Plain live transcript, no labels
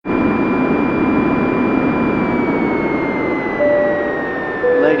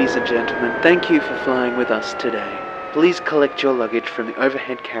Ladies and gentlemen, thank you for flying with us today. Please collect your luggage from the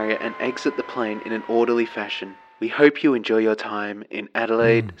overhead carrier and exit the plane in an orderly fashion. We hope you enjoy your time in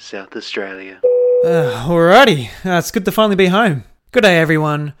Adelaide, South Australia. Alrighty, it's good to finally be home. Good day,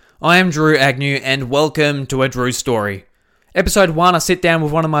 everyone. I am Drew Agnew, and welcome to A Drew Story. Episode 1, I sit down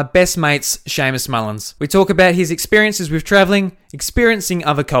with one of my best mates, Seamus Mullins. We talk about his experiences with travelling, experiencing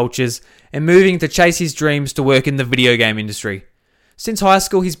other cultures, and moving to chase his dreams to work in the video game industry. Since high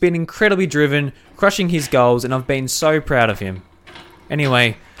school, he's been incredibly driven, crushing his goals, and I've been so proud of him.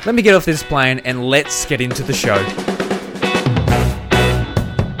 Anyway, let me get off this plane and let's get into the show.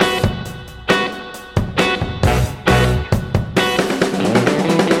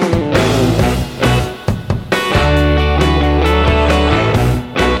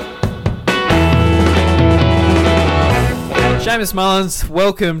 Seamus Mullins,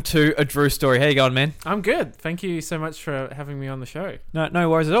 welcome to A Drew Story. How you going, man? I'm good. Thank you so much for having me on the show. No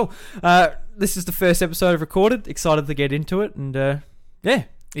worries at all. This is the first episode I've recorded. Excited to get into it, and yeah.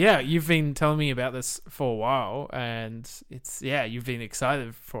 Yeah, you've been telling me about this for a while, and you've been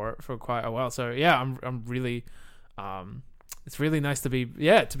excited for it for quite a while. So yeah, I'm really, it's really nice to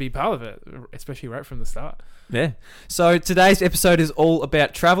be part of it, especially right from the start. Yeah. So today's episode is all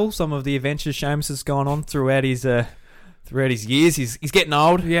about travel. Some of the adventures Seamus has gone on throughout his years. He's getting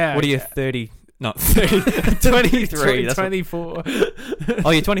old. Yeah. What are you, 30? Not 30. 23. 24. Oh,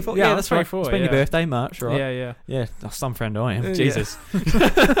 you're 24? Yeah, that's 24. Right. It's been your birthday, March, right? Yeah. Yeah, some friend I am. Jesus.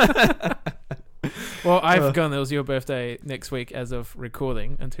 Well, I've gone. It was your birthday next week as of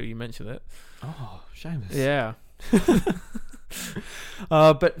recording until you mentioned it. Oh, Seamus. Yeah.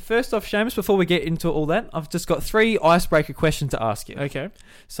 But first off, Seamus, before we get into all that, I've just got 3 icebreaker questions to ask you. Okay.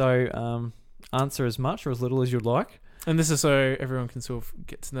 So, answer as much or as little as you'd like. And this is so everyone can sort of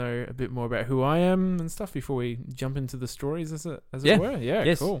get to know a bit more about who I am and stuff before we jump into the stories, as it were. Yeah,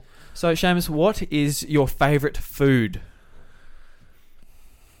 yes. Cool. So, Seamus, what is your favourite food?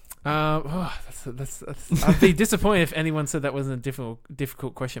 That's I'd be disappointed if anyone said that wasn't a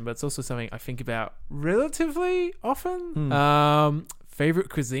difficult question, but it's also something I think about relatively often. Favorite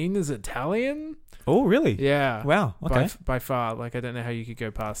cuisine is Italian. Oh, really? Yeah. Wow. Okay. By far, like I don't know how you could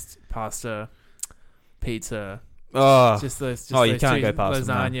go past pasta, pizza. Oh, just those you can't go past lasagna.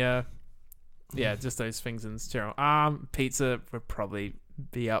 Them, no. Yeah, just those things in general. Pizza would probably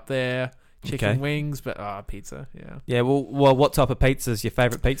be up there. Chicken wings, but pizza. Yeah. Yeah. Well, what type of pizza is your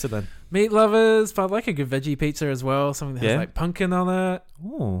favourite pizza then? Meat lovers, but I like a good veggie pizza as well. Something that has like pumpkin on it.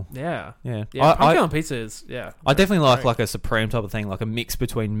 Oh. Yeah. Yeah. Pumpkin on pizza is I definitely like a supreme type of thing, like a mix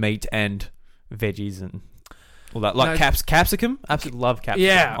between meat and veggies and all that. Like capsicum. Absolutely love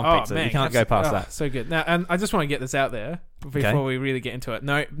capsicum on pizza. Man, you can't go past that. So good. Now, and I just want to get this out there before we really get into it.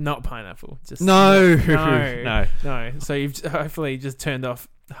 No, not pineapple. Just no. So you've hopefully just turned off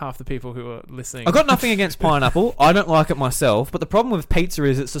half the people who are listening. I've got nothing against pineapple. I don't like it myself, but the problem with pizza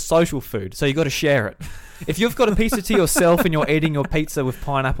is it's a social food, so you got to share it. If you've got a pizza to yourself and you're eating your pizza with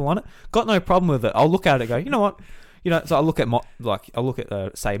pineapple on it, got no problem with it. I'll look at it and go, you know what? So I look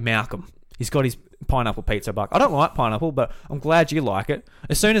at say Malcolm. He's got his pineapple pizza. But I don't like pineapple, but I'm glad you like it.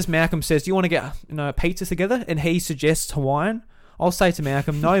 As soon as Malcolm says, do you want to get a pizza together? And he suggests Hawaiian, I'll say to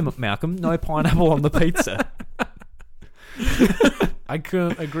Malcolm, no, Malcolm, no pineapple on the pizza. I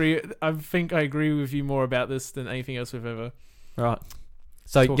couldn't agree. I think I agree with you more about this than anything else we've ever. Right.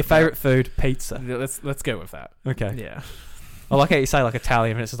 So your favourite food, pizza. Let's go with that. Okay. Yeah. I like how you say like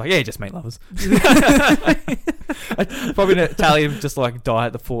Italian, and it's just like, yeah, just meat lovers. Probably an Italian just like die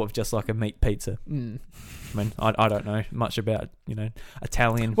at the thought of just like a meat pizza. I mean, I don't know much about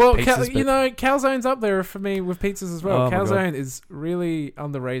Italian. Well, pizzas, calzone's up there for me with pizzas as well. Calzone is really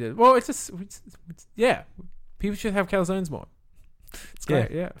underrated. Well, it's people should have calzones more. It's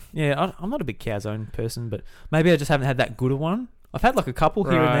great. Yeah. I'm not a big calzone person, but maybe I just haven't had that good a one. I've had like a couple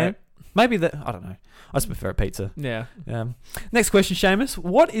here and there. Maybe I don't know. I just prefer a pizza. Yeah. Next question, Seamus.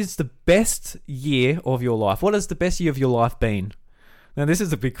 What is the best year of your life? What has the best year of your life been? Now, this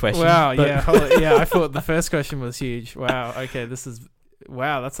is a big question. Wow, yeah. I thought the first question was huge. Wow, okay, that's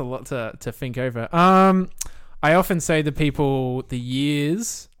a lot to think over. I often say to people the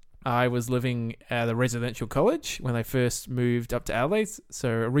years I was living at a residential college when I first moved up to Adelaide. So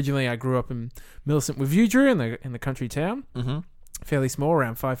originally I grew up in Millicent with you, Drew, in the country town. Mm-hmm. Fairly small,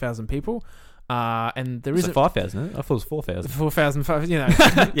 around 5,000 people. And there isn't 5,000. I thought it was 4,000. 4,005,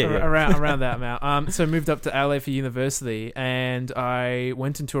 around that amount. So I moved up to LA for university, and I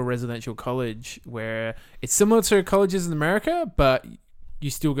went into a residential college where it's similar to colleges in America, but you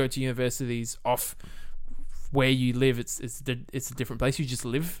still go to universities off where you live. It's a different place. You just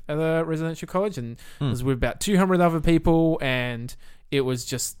live at a residential college, and it was with about 200 other people, and it was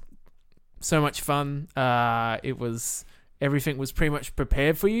just so much fun. Everything was pretty much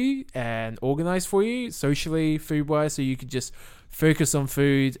prepared for you and organized for you socially, food-wise, so you could just focus on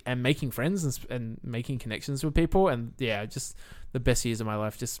food and making friends and making connections with people. And yeah, just the best years of my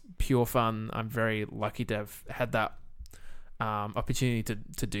life, just pure fun. I'm very lucky to have had that opportunity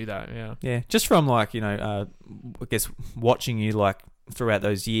to do that. Yeah, just from like, I guess watching you like throughout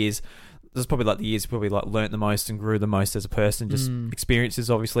those years, this is probably like the years you probably like learnt the most and grew the most as a person. Just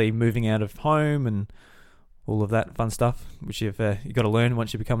experiences, obviously moving out of home and all of that fun stuff, which you've got to learn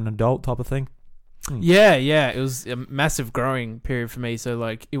once you become an adult, type of thing. Yeah, it was a massive growing period for me. So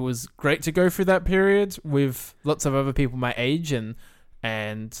like, it was great to go through that period with lots of other people my age and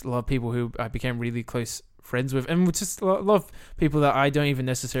a lot of people who I became really close friends with, and just a lot of people that I don't even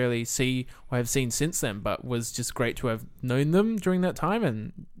necessarily see or have seen since then, but was just great to have known them during that time.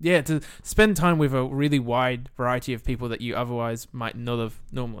 And yeah, to spend time with a really wide variety of people that you otherwise might not have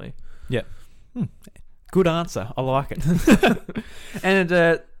normally. Yeah. Good answer. I like it.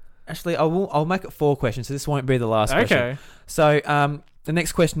 And actually, I'll make it 4 questions, so this won't be the last question. Okay. So the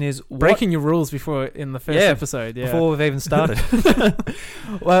next question is... Breaking your rules before in the first episode. Yeah. Before we've even started.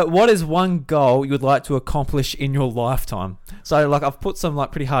 Well, what is one goal you would like to accomplish in your lifetime? So like, I've put some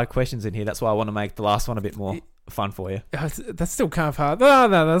like pretty hard questions in here. That's why I want to make the last one a bit more fun for you. That's still kind of hard.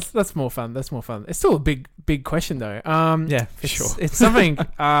 No, that's more fun. That's more fun. It's still a big question though. Yeah, for sure. It's something...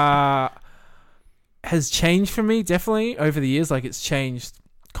 has changed for me definitely over the years. Like, it's changed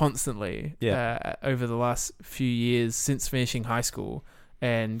constantly over the last few years since finishing high school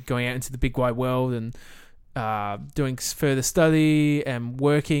and going out into the big wide world and doing further study and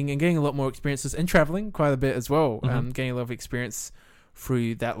working and getting a lot more experiences and traveling quite a bit as well. Getting a lot of experience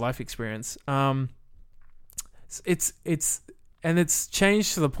through that life experience. It's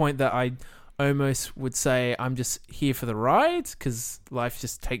changed to the point that I almost would say I'm just here for the ride, because life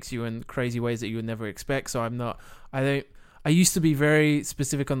just takes you in crazy ways that you would never expect. So I used to be very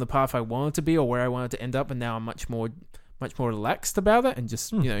specific on the path I wanted to be or where I wanted to end up, and now I'm much more relaxed about it and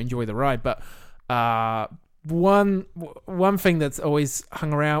just enjoy the ride. But one thing that's always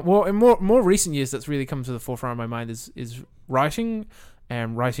hung around, well, in more recent years, that's really come to the forefront of my mind is writing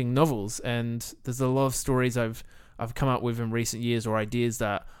and writing novels. And there's a lot of stories I've come up with in recent years, or ideas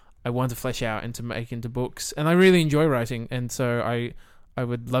that I want to flesh out and to make into books. And I really enjoy writing, and so I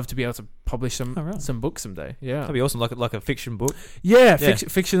would love to be able to publish some books someday. Yeah, that'd be awesome, like a fiction book. Yeah,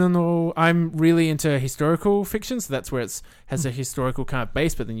 fictional. I'm really into historical fiction, so that's where it has a historical kind of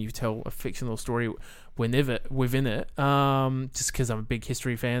base, but then you tell a fictional story within it. Just because I'm a big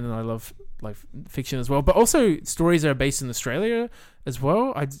history fan and I love like fiction as well, but also stories that are based in Australia as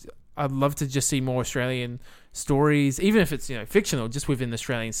well. I'd love to just see more Australian stories, even if it's fictional, just within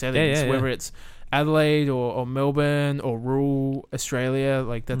Australian settings, whether it's Adelaide or Melbourne or rural Australia.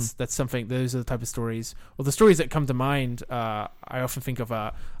 Like that's something. Those are the type of stories, or the stories that come to mind. I often think of.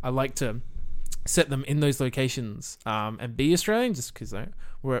 I like to set them in those locations and be Australian, just because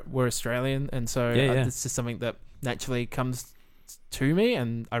we're Australian, and so it's just something that naturally comes to me,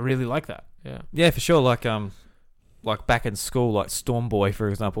 and I really like that. Yeah, for sure. Like back in school, like Storm Boy, for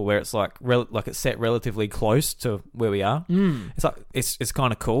example, where it's like it's set relatively close to where we are. It's like it's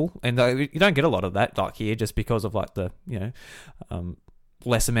kind of cool, and you don't get a lot of that like here, just because of like the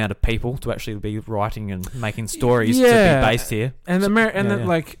less amount of people to actually be writing and making stories to be based here. And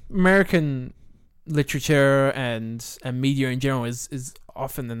like American literature and media in general is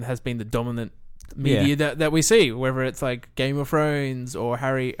often and has been the dominant media that we see, whether it's like Game of Thrones or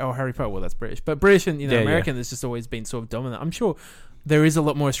Harry Potter. Well, that's British, but British and American has just always been sort of dominant. I'm sure there is a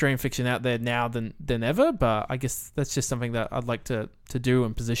lot more Australian fiction out there now than ever, but I guess that's just something that I'd like to do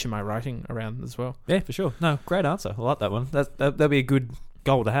and position my writing around as well. Yeah, for sure. No, great answer. I like that one. That'd be a good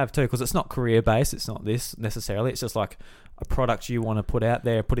goal to have too, because it's not career based. It's not this necessarily. It's just like a product you want to put out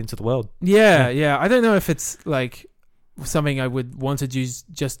there, put into the world. Yeah. I don't know if it's like something I would want to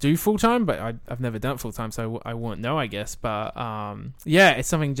just do full time, but I've never done it full time, so I won't know, I guess. But it's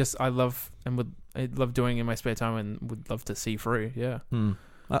something just I love and I love doing in my spare time and would love to see through.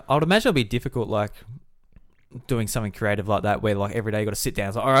 I would imagine it'll be difficult, like doing something creative like that, where like every day you got to sit down.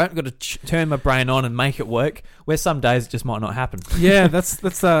 It's like, all right, I've got to turn my brain on and make it work. Where some days it just might not happen. Yeah,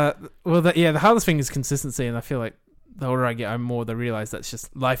 the hardest thing is consistency, and I feel like the older I get, I realize that's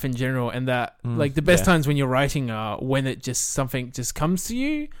just life in general, and that like the best times when you're writing are when it just something just comes to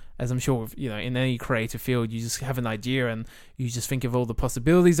you. As I'm sure in any creative field, you just have an idea and you just think of all the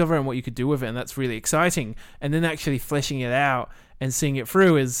possibilities of it and what you could do with it, and that's really exciting. And then actually fleshing it out and seeing it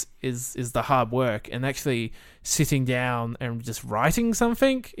through is the hard work. And actually sitting down and just writing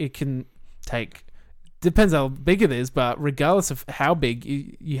something, it can take depends how big it is, but regardless of how big,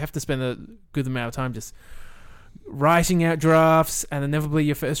 you have to spend a good amount of time just writing out drafts, and inevitably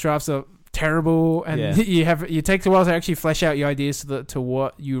your first drafts are terrible, and it takes a while to actually flesh out your ideas to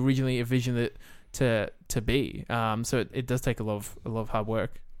what you originally envisioned it to be. So it does take a lot of hard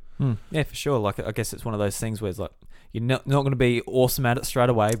work. Yeah, for sure. Like, I guess it's one of those things where it's like you're not going to be awesome at it straight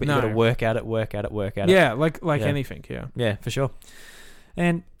away, but you got to work at it. Yeah, like anything. Yeah, for sure.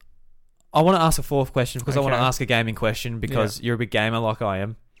 And I want to ask a fourth question because I want to ask a gaming question because you're a big gamer like I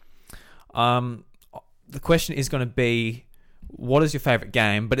am. The question is going to be, what is your favorite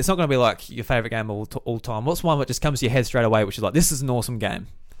game? But it's not going to be like your favorite game all time. What's one that just comes to your head straight away, which is like, this is an awesome game?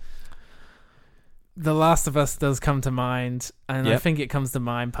 The Last of Us does come to mind, and I think it comes to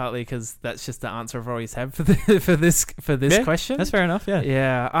mind partly because that's just the answer I've always had for this question. That's fair enough. Yeah.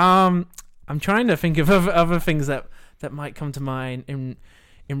 Yeah. I'm trying to think of other things that might come to mind in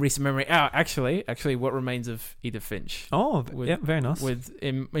recent memory. Oh, actually, What Remains of Edith Finch. Oh, very nice.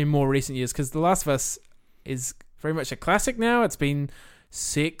 In more recent years, because The Last of Us is very much a classic now. It's been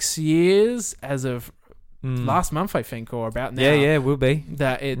 6 years as of last month, I think, or about now. Yeah, will be.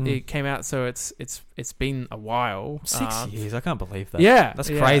 That it came out, so it's been a while. 6 years, I can't believe that. Yeah, that's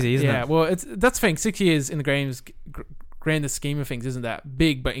crazy, isn't it? Yeah, well, that's the thing. 6 years in the grander scheme of things isn't that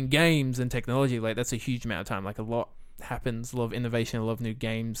big, but in games and technology, like that's a huge amount of time. Like a lot happens, a lot of innovation, a lot of new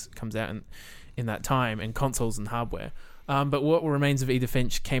games comes out in that time, and consoles and hardware. But What Remains of Edith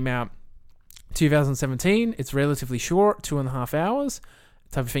Finch came out 2017. It's relatively short, 2.5 hours,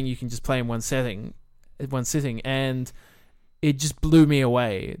 type of thing you can just play in one sitting, and it just blew me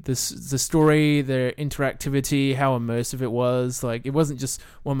away. The story, the interactivity, how immersive it was. Like, it wasn't just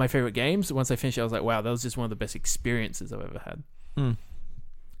one of my favorite games. Once I finished it, I was like, wow, that was just one of the best experiences I've ever had.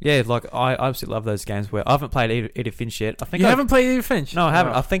 Yeah, like I absolutely love those games where I haven't played Edith Finch yet. I think you haven't played Edith Finch? No, I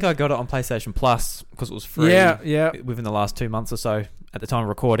haven't. I think I got it on PlayStation Plus because it was free. Yeah. Within the last 2 months or so at the time of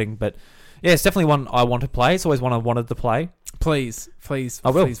recording, but yeah, it's definitely one I want to play. It's always one I wanted to play. Please play.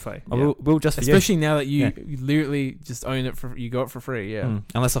 I will just for especially now that you literally just own it you got it for free. Yeah,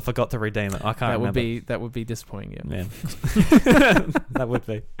 unless I forgot to redeem it, I can't remember. That would be disappointing. Yeah. That would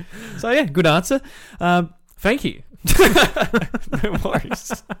be. So yeah, good answer. Thank you. No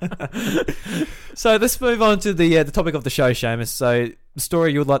worries. So let's move on to the topic of the show, Seamus. So the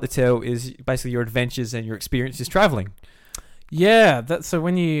story you would like to tell is basically your adventures and your experiences traveling. Yeah, so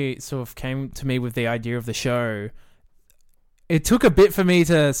when you sort of came to me with the idea of the show, it took a bit for me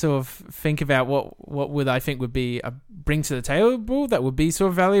to sort of think about what would I think would be bring to the table that would be sort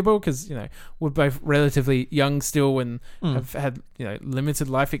of valuable, because we're both relatively young still and have had limited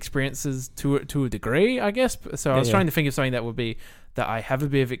life experiences to a degree, I guess. So I was trying to think of something that would be that I have a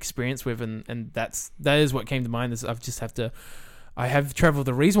bit of experience with, and that is what came to mind. Is I have traveled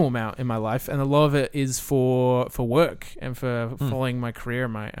a reasonable amount in my life, and a lot of it is for work and for following my career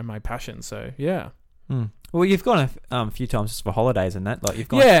and my passion. So yeah. Well, you've gone a few times just for holidays and that. Like you've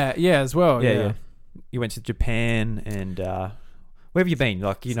gone. Yeah, as well. Yeah. You went to Japan and where have you been?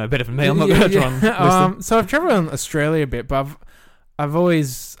 Like better than me. I'm not going to try and list them. So I've travelled in Australia a bit, but I would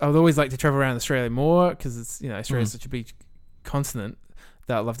always like to travel around Australia more because it's Australia's such a big continent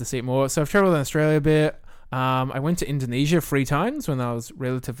that I'd love to see it more. So I've travelled in Australia a bit. I went to Indonesia 3 times when I was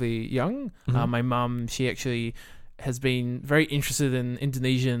relatively young. My mum, she actually has been very interested in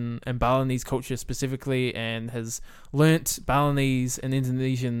Indonesian and Balinese culture specifically, and has learnt Balinese and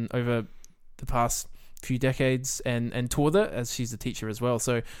Indonesian over the past few decades and toured it, as she's a teacher as well.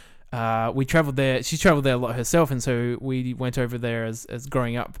 So we travelled there. She's travelled there a lot herself, and so we went over there as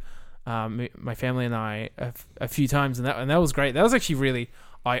growing up, my family and I, a few times, and that was great. That was actually really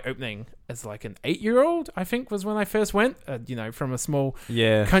eye-opening as like an 8-year-old, I think, was when I first went, from a small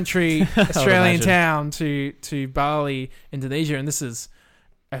country Australian town to Bali, Indonesia. And this is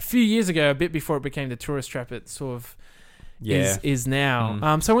a few years ago, a bit before it became the tourist trap it sort of is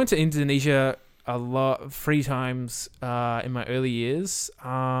now. So I went to Indonesia a lot, 3 times in my early years.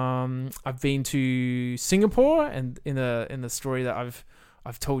 I've been to Singapore, and in the story that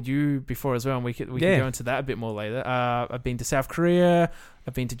I've told you before as well, and we can go into that a bit more later. I've been to South Korea,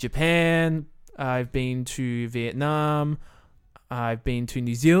 I've been to Japan, I've been to Vietnam, I've been to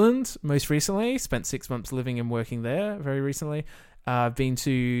New Zealand most recently, spent 6 months living and working there very recently. I've been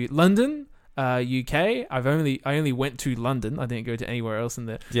to London, UK. I only went to London. I didn't go to anywhere else in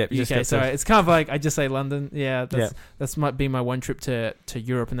the UK. So it's kind of like I just say London. That's might be my one trip to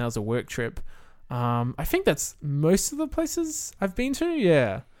Europe, and that was a work trip. I think that's most of the places I've been to.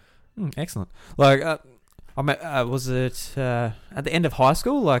 Yeah. Excellent. Like I mean, was it at the end of high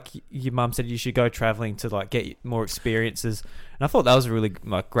school? Like your mum said, you should go traveling to like get more experiences, and I thought that was a really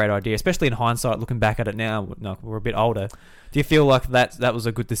like great idea, especially in hindsight, looking back at it now. No, we're a bit older. Do you feel like that was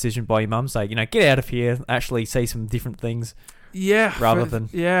a good decision by your mum? Say, get out of here, actually see some different things. Yeah, rather than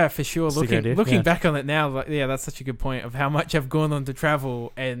for sure. Looking back on it now, that's such a good point of how much I've gone on to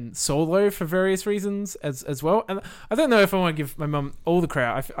travel and solo for various reasons as well. And I don't know if I want to give my mum all the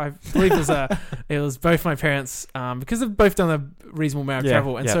credit. I believe it was both my parents because they've both done a reasonable amount of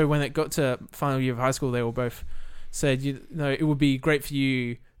travel, and so when it got to final year of high school, they all both said, it would be great for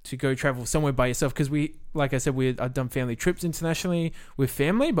you to go travel somewhere by yourself, because like I said, I've done family trips internationally with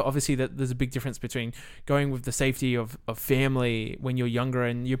family, but obviously there's a big difference between going with the safety of family when you're younger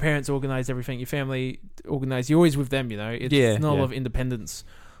and your parents organize everything, your family organize, you're always with them, it's not a lot of independence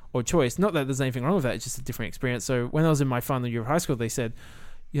or choice. Not that there's anything wrong with that, it's just a different experience. So when I was in my final year of high school, they said,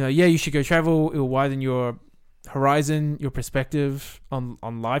 you should go travel, it will widen your horizon, your perspective on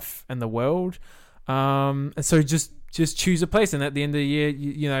life and the world. And so just choose a place. And at the end of the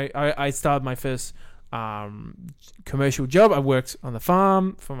year, I started my first commercial job. I worked on the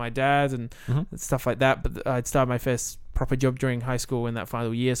farm for my dad and stuff like that. But I'd started my first proper job during high school in that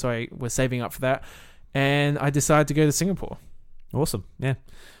final year, so I was saving up for that. And I decided to go to Singapore. Awesome, yeah.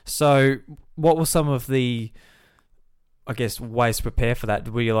 So what were some of the, I guess, ways to prepare for that?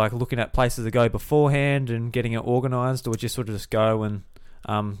 Were you like looking at places to go beforehand and getting it organised, or just sort of just go and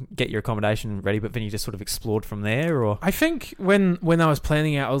get your accommodation ready, but then you just sort of explored from there? Or I think when I was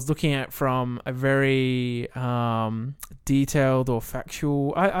planning out, I was looking at from a very detailed or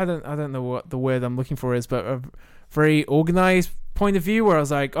factual, I don't know what the word I'm looking for is, but a very organized point of view, where I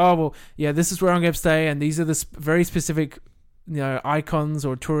was like, oh well, yeah, this is where I'm going to stay, and these are the very specific icons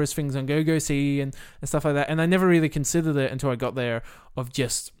or tourist things I'm going to go see and stuff like that. And I never really considered it until I got there, of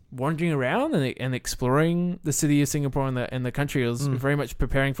just wandering around and exploring the city of Singapore and the country. I was very much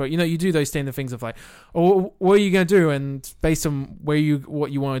preparing for it. You do those standard things of like, oh, what are you going to do? And based on what you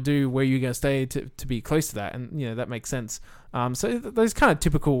want to do, where you're going to stay to be close to that. And, that makes sense. So those kind of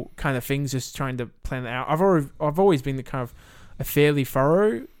typical kind of things, just trying to plan it out. I've always been the kind of a fairly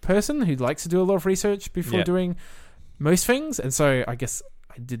thorough person who likes to do a lot of research before doing most things. And so I guess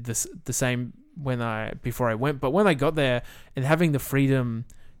I did the same before I went. But when I got there and having the freedom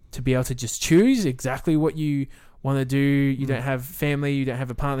to be able to just choose exactly what you want to do. You don't have family, you don't have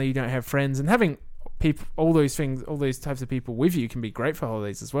a partner, you don't have friends, and having people, all those things, all those types of people with you can be great for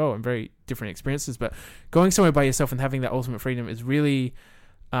holidays as well, and very different experiences. But going somewhere by yourself and having that ultimate freedom is really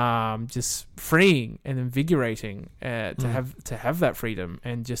just freeing and invigorating to have that freedom.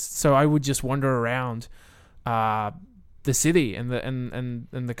 And just so I would just wander around the city and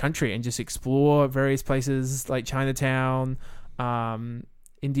the country and just explore various places like Chinatown,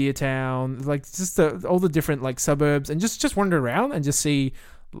 India Town, like just all the different like suburbs, and just wander around and just see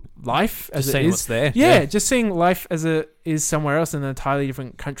life as it is. What's there. Yeah, just seeing life as it is somewhere else in an entirely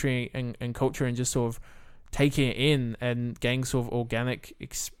different country and culture, and just sort of taking it in and getting sort of organic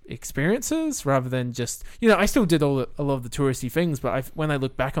experiences rather than just, I still did a lot of the touristy things, but when I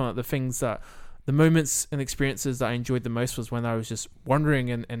look back on it, the moments and experiences that I enjoyed the most was when I was just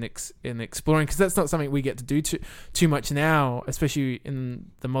wandering and exploring, because that's not something we get to do too much now, especially in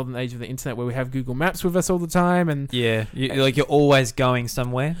the modern age of the internet, where we have Google Maps with us all the time. And you're always going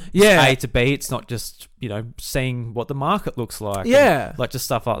somewhere. A to B. It's not just seeing what the market looks like. Yeah, like just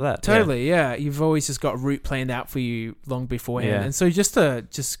stuff like that. Totally. Yeah, you've always just got a route planned out for you long beforehand. And so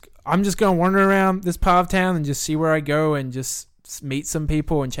I'm just going to wander around this part of town and just see where I go and just meet some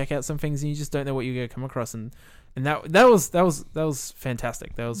people and check out some things, and you just don't know what you're going to come across, and that was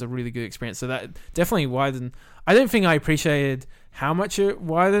fantastic. That was a really good experience. So that definitely widened. I don't think I appreciated how much it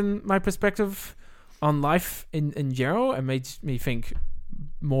widened my perspective on life in general, and made me think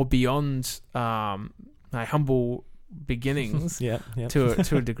more beyond my humble beginnings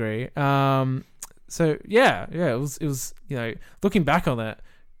to a degree. So it was looking back on it,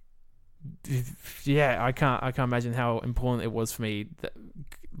 I can't imagine how important it was for me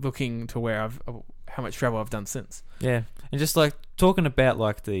looking to how much travel I've done since. Yeah, and just like talking about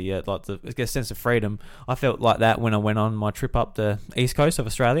like the I guess sense of freedom, I felt like that when I went on my trip up the east coast of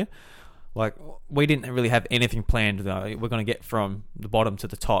Australia. Like, we didn't really have anything planned. We're going to get from the bottom to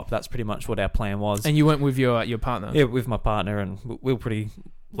the top. That's pretty much what our plan was. And you went with your partner? Yeah, with my partner, and we were pretty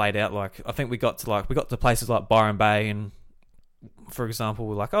laid out. Like, I think we got to places like Byron Bay, and for example,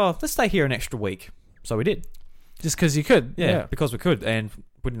 we're like, oh, let's stay here an extra week. So we did. Just because you could. Yeah, because we could, and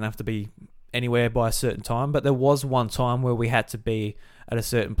we didn't have to be anywhere by a certain time. But there was one time where we had to be at a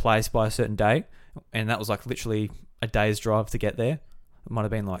certain place by a certain day, and that was like literally a day's drive to get there. might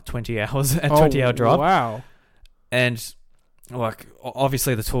have been like 20 hours, a 20-hour drive. Wow. And like,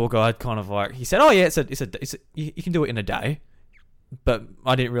 obviously the tour guide kind of like, he said, oh yeah, you can do it in a day. But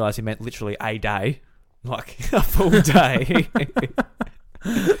I didn't realize he meant literally a day, like a full day.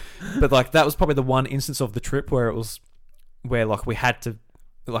 But like, that was probably the one instance of the trip where like we had to,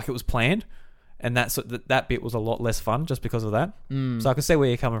 like it was planned. And that bit was a lot less fun just because of that. So I can see where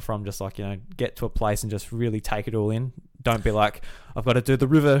you're coming from. Just like, get to a place and just really take it all in. Don't be like, I've got to do the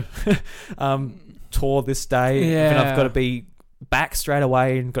river tour this day. Yeah. And I've got to be back straight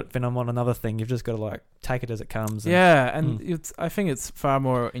away and then I'm on another thing. You've just got to like take it as it comes. I think it's far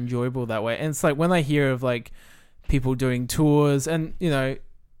more enjoyable that way. And it's like when I hear of like people doing tours, and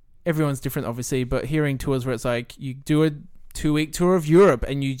everyone's different obviously, but hearing tours where it's like you do a 2-week tour of Europe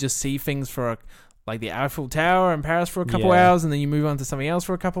and you just see things for like the Eiffel Tower in Paris for a couple hours, and then you move on to something else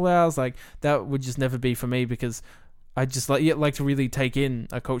for a couple hours, like that would just never be for me, because I just like to really take in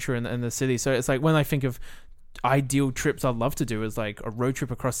a culture in the city. So it's like when I think of ideal trips I'd love to do is like a road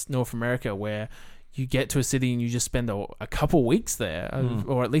trip across North America where you get to a city and you just spend a couple weeks there,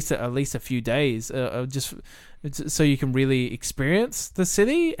 or at least a few days, just so you can really experience the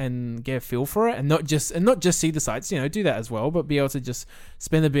city and get a feel for it, and not just see the sights. Do that as well, but be able to just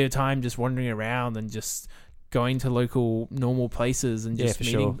spend a bit of time just wandering around and just going to local normal places and just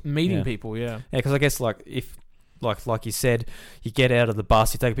meeting people. Because I guess like if like you said, you get out of the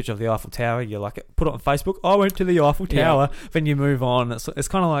bus, you take a picture of the Eiffel Tower, you like put it on Facebook. I went to the Eiffel Tower. Then you move on. It's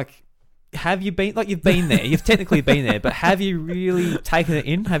kind of like, have you been, like you've been there, you've technically been there, but have you really taken it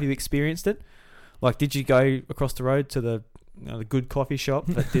in? Have you experienced it? Like, did you go across the road to the good coffee shop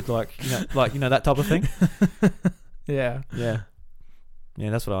that did like that type of thing? Yeah.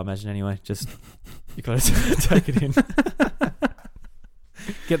 That's what I imagine anyway. Just you got to take it in.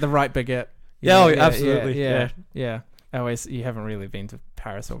 Get the right baguette. Absolutely. Yeah. You haven't really been to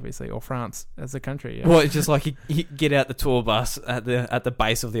Paris, obviously, or France as a country. Yeah. Well, it's just like you get out the tour bus at the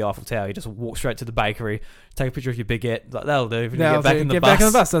base of the Eiffel Tower. You just walk straight to the bakery, take a picture of your baguette. Like, that'll do. Get back in the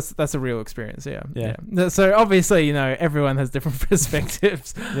bus. That's a real experience. Yeah. So obviously, everyone has different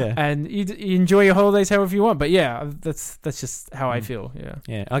perspectives. Yeah. And you enjoy your holidays however you want. But yeah, that's just how I feel. Yeah.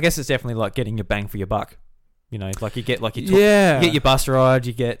 Yeah. I guess it's definitely like getting your bang for your buck. Like you get you get your bus ride.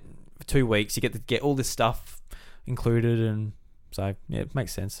 You get 2 weeks. You get to get all this stuff included, and so it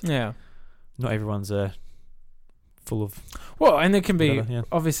makes sense. Yeah, not everyone's full of and it can be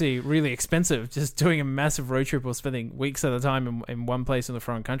obviously really expensive just doing a massive road trip or spending weeks at a time in one place in the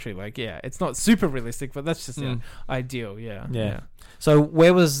foreign country. Like it's not super realistic, but that's just ideal. Yeah. So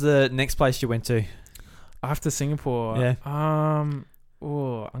where was the next place you went to after Singapore? I'm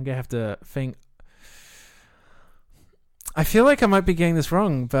gonna have to think. I feel like I might be getting this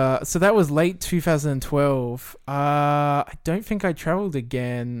wrong, but so that was late 2012. I don't think I traveled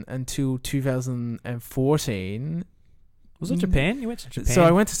again until 2014. Was it Japan? You went to Japan? So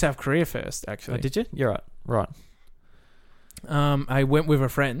I went to South Korea first, actually. Oh, did you? You're right. I went with a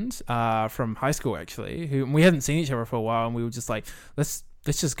friend from high school, actually, who we hadn't seen each other for a while, and we were just like, let's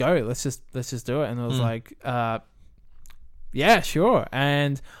just go, let's just do it. And I was like, yeah, sure.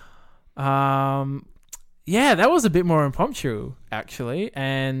 And that was a bit more impromptu, actually,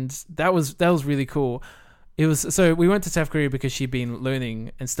 and that was really cool. So we went to South Korea because she'd been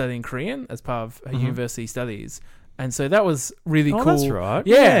learning and studying Korean as part of her university studies, and so that was really cool. That's right.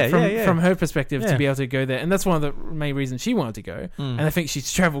 From her perspective to be able to go there, and that's one of the main reasons she wanted to go. And I think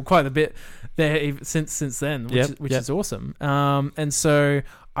she's traveled quite a bit there since then, which is awesome. And so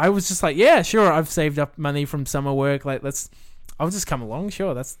I was just like, yeah, sure. I've saved up money from summer work. Like, I'll just come along.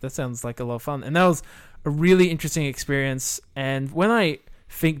 Sure, that sounds like a lot of fun, and that was a really interesting experience. And when I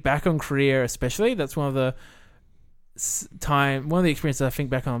think back on Korea, especially, that's one of the experiences I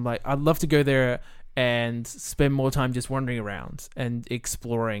think back on. I'm like, I'd love to go there and spend more time just wandering around and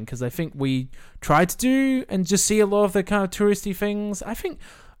exploring, because I think we tried to do and just see a lot of the kind of touristy things. I think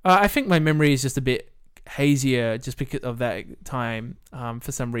my memory is just a bit hazier just because of that time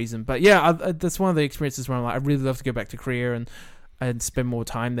for some reason. But yeah, that's one of the experiences where I'm like, I really love to go back to Korea and spend more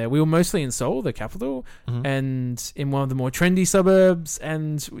time there. We were mostly in Seoul, the capital, and in one of the more trendy suburbs.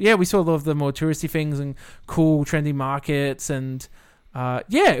 And yeah, we saw a lot of the more touristy things and cool, trendy markets. And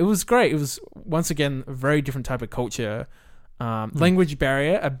it was great. It was, once again, a very different type of culture. Language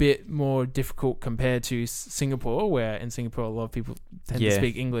barrier, a bit more difficult compared to Singapore, where in Singapore, a lot of people tend to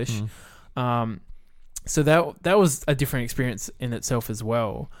speak English. So that was a different experience in itself as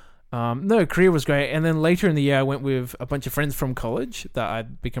well. Korea was great. And then later in the year, I went with a bunch of friends from college that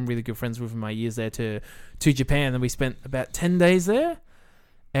I'd become really good friends with in my years there to Japan. And we spent about 10 days there.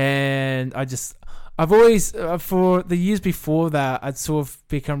 And I I've always, for the years before that, I'd sort of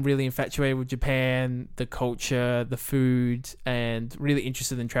become really infatuated with Japan, the culture, the food, and really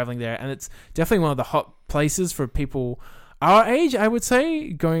interested in traveling there. And it's definitely one of the hot places for people our age, I would say,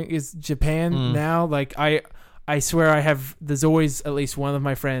 is Japan now. Like, I swear there's always at least one of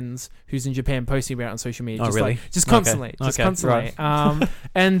my friends who's in Japan posting about it on social media. Oh, really? Just constantly. Right.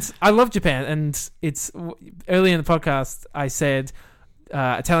 And I love Japan. And it's early in the podcast, I said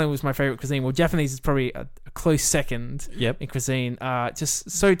Italian was my favorite cuisine. Well, Japanese is probably a close second in cuisine.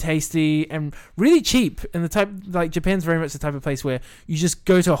 Just so tasty and really cheap. And Japan's very much the type of place where you just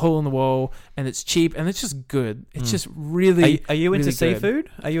go to a hole in the wall and it's cheap and it's just good. It's just really. Are you into really seafood?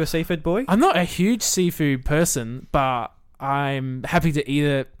 Are you a seafood boy? I'm not a huge seafood person, but I'm happy to eat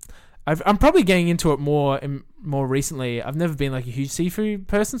it. I'm probably getting into it more recently. I've never been like a huge seafood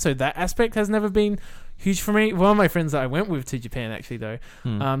person, so that aspect has never been huge for me. One of my friends that I went with to Japan, actually, though.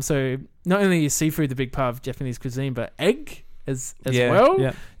 So not only is seafood the big part of Japanese cuisine, but egg as well.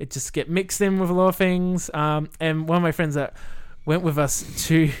 Yeah. It just get mixed in with a lot of things. And one of my friends that went with us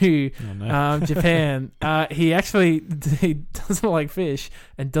to Japan, he doesn't like fish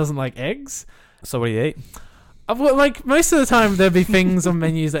and doesn't like eggs. So what do you eat? Well, like most of the time, there'd be things on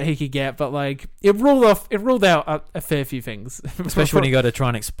menus that he could get, but like it ruled out a fair few things. Especially when you got to try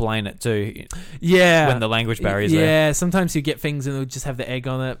and explain it too. Yeah, when the language barrier's there. Yeah, sometimes you get things and it'll just have the egg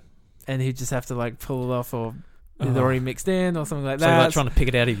on it, and he'd just have to like pull it off, or it's already mixed in, or something like that. So like trying to pick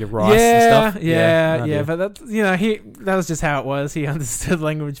it out of your rice and stuff. Yeah. But that was just how it was. He understood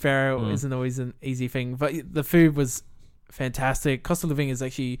language barrier isn't always an easy thing, but the food was fantastic. Cost of living is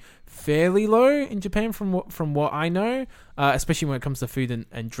actually fairly low in Japan from what I know, especially when it comes to food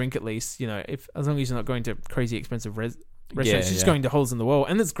and drink. At least, as long as you're not going to crazy expensive restaurants, you're just going to holes in the wall,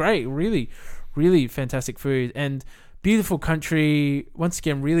 and it's great. Really, really fantastic food and beautiful country. Once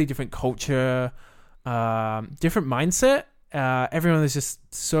again, really different culture, different mindset. Everyone is just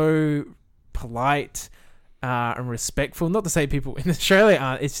so polite and respectful. Not to say people in Australia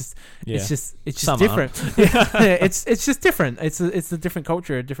aren't. It's just Some different. It's just different. It's a different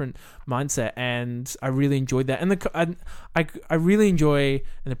culture, a different mindset, and I really enjoyed that. And I really enjoy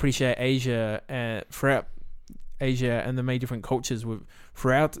and appreciate Asia throughout Asia and the many different cultures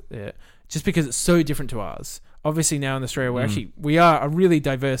throughout it, just because it's so different to ours. Obviously, now in Australia, we are a really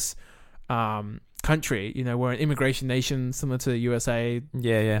diverse country. We're an immigration nation similar to the USA.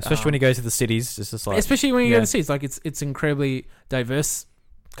 Yeah. Especially when you go to the cities, it's just like, especially when you go to the cities, like it's incredibly diverse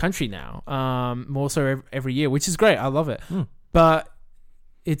country now. More so every year, which is great. I love it. But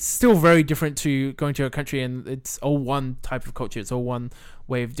it's still very different to going to a country and it's all one type of culture. It's all one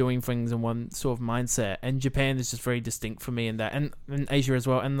way of doing things and one sort of mindset. And Japan is just very distinct for me in that, and Asia as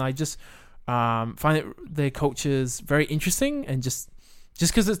well. And I just find their cultures very interesting, and just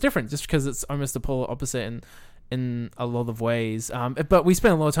because it's different, just because it's almost the polar opposite in a lot of ways. But we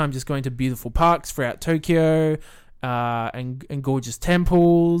spent a lot of time just going to beautiful parks throughout Tokyo, and gorgeous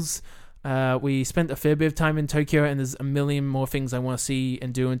temples. We spent a fair bit of time in Tokyo, and there's a million more things I want to see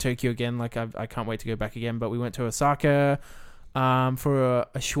and do in Tokyo again. Like I can't wait to go back again. But we went to Osaka for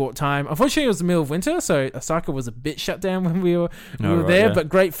a short time. Unfortunately, it was the middle of winter, so Osaka was a bit shut down when we were there. Yeah. But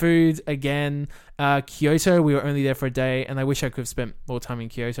great food again. Kyoto, we were only there for a day, and I wish I could have spent more time in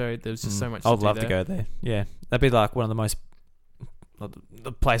Kyoto. There was just so much. I'd love to go there. Yeah, that'd be like one of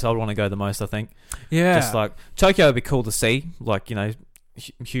the place I'd want to go the most. I think. Yeah, just like Tokyo would be cool to see. Like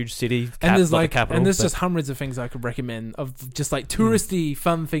huge city, and there's the capital, and there's just hundreds of things I could recommend of just like touristy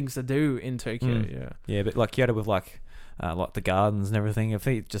fun things to do in Tokyo. Yeah, but like Kyoto with like the gardens and everything, I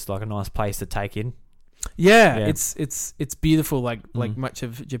think it's just like a nice place to take in. Yeah. It's beautiful, like much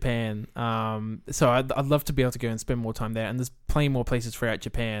of Japan. So I'd love to be able to go and spend more time there. And there's plenty more places throughout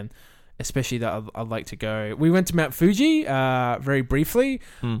Japan, especially that I'd like to go. We went to Mount Fuji very briefly.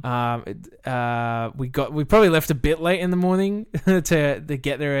 We probably left a bit late in the morning to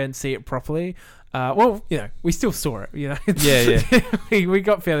get there and see it properly. We still saw it. Yeah. we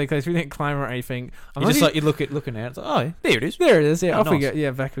got fairly close. We didn't climb or anything. You're looking out. It's like, oh, there it is. There it is. Yeah, off we go.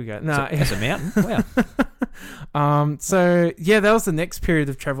 Yeah, back we go. No, that's a mountain. Wow. So yeah, that was the next period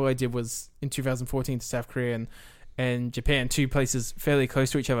of travel I did, was in 2014 to South Korea and Japan, two places fairly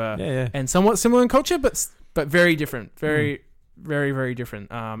close to each other. Yeah. And somewhat similar in culture, but very different. Very, very, very different.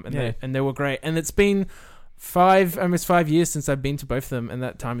 And they were great. And it's been almost 5 years since I've been to both of them, and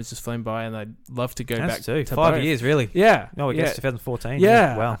that time has just flown by, and I'd love to go back to 5 both. years, really. Yeah. No, I guess 2014.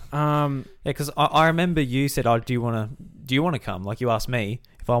 Yeah. Wow. Because I remember you said, "Oh, do you want to come?" Like you asked me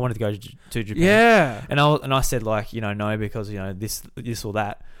if I wanted to go to Japan. Yeah. And I said like, no, because this or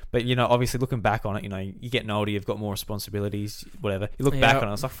that. But obviously looking back on it, you're getting older, you've got more responsibilities, whatever. You look back on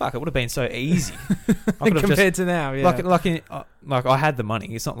it, it's like, fuck, it would have been so easy. I could have compared to now, yeah. Like I had the money.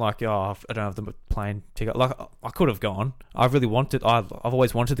 It's not like I don't have the plane ticket. Like I could have gone. I've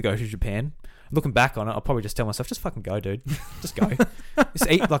always wanted to go to Japan. Looking back on it, I'll probably just tell myself, just fucking go, dude. Just go.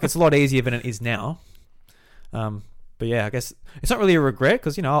 It's a lot easier than it is now. But yeah, I guess it's not really a regret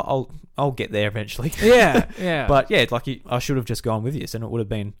because I'll get there eventually. Yeah. But yeah, I should have just gone with you, and I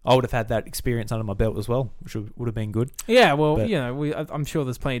would have had that experience under my belt as well, which would have been good. Yeah, well, I'm sure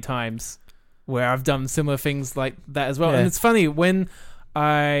there's plenty of times where I've done similar things like that as well. Yeah. And it's funny, when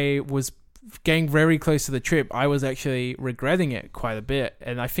I was getting very close to the trip, I was actually regretting it quite a bit,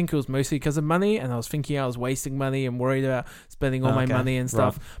 and I think it was mostly because of money, and I was thinking I was wasting money and worried about spending all my money and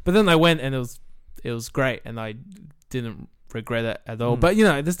stuff. Right. But then I went, and it was great, and I didn't regret it at all. But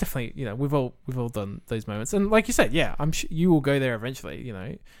there's definitely we've all done those moments, and like you said, I'm sure you will go there eventually.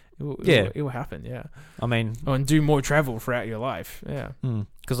 It will happen. Yeah, I mean, and do more travel throughout your life. Yeah,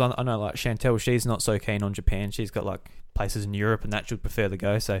 because I know like Chantel, she's not so keen on Japan. She's got like places in Europe, and that she'd prefer to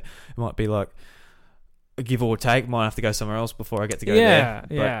go. So it might be like a give or take. Might have to go somewhere else before I get to go there.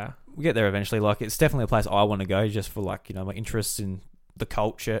 But we get there eventually. Like it's definitely a place I want to go, just for like my interests in the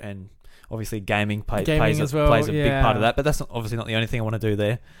culture, and obviously gaming plays a big part of that. But that's obviously not the only thing I want to do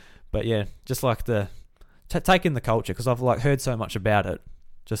there. But yeah, just like take in the culture, because I've like heard so much about it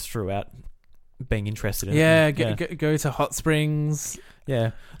just throughout being interested in it. Go to hot springs.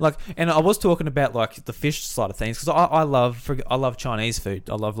 Yeah, and I was talking about like the fish side of things, because I love Chinese food.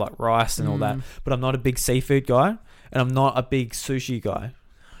 I love like rice and all that, but I'm not a big seafood guy, and I'm not a big sushi guy.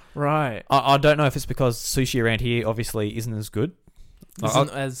 Right. I don't know if it's because sushi around here obviously isn't as good. Isn't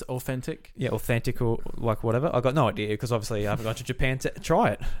as authentic. Yeah, authentic or like whatever. I got no idea, because obviously I haven't gone to Japan to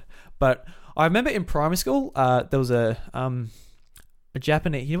try it. But I remember in primary school, there was a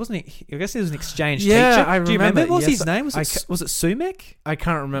Japanese. I guess he was an exchange teacher. I remember. Do you remember? What was his name? Was it Sumek? I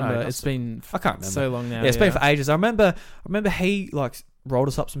can't remember. I can't remember. So long now. Yeah, it's been for ages. I remember he like rolled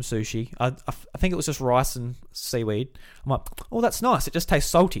us up some sushi. I think it was just rice and seaweed. I'm like, oh, that's nice. It just tastes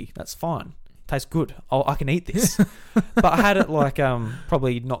salty. That's fine. Tastes good. I can eat this. But I had it like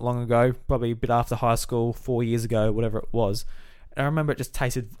probably not long ago, probably a bit after high school, 4 years ago, whatever it was. And I remember it just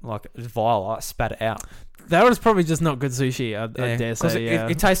tasted like vile. I spat it out. That was probably just not good sushi, I dare say.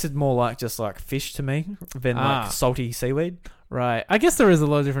 It tasted more like just like fish to me than like salty seaweed. Right. I guess there is a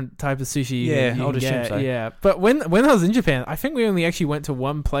lot of different types of sushi. I would assume so. Yeah. But when I was in Japan, I think we only actually went to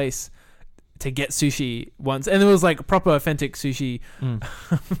one place to get sushi once, and it was like proper authentic sushi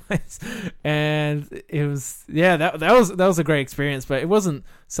place. And it was that was a great experience, but it wasn't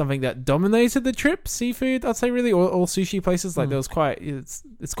something that dominated the trip. Seafood, I'd say, really, all sushi places, like there was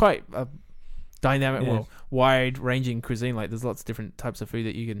it's quite a dynamic, wide ranging cuisine. Like there's lots of different types of food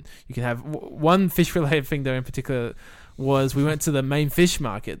that you can have. One fish related thing though in particular was we went to the main fish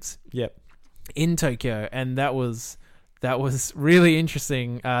markets in Tokyo, and that was really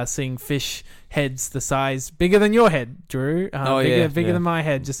interesting, seeing fish heads the size bigger than your head, Drew. Bigger than my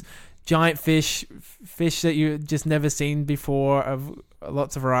head. Just giant fish that you just never seen before, of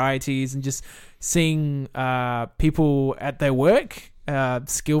lots of varieties, and just seeing people at their work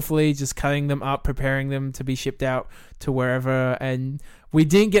skillfully just cutting them up, preparing them to be shipped out to wherever. And we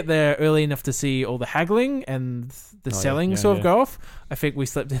didn't get there early enough to see all the haggling and the selling go off. I think we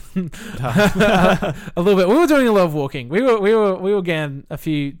slept in a little bit. We were doing a lot of walking. We were getting a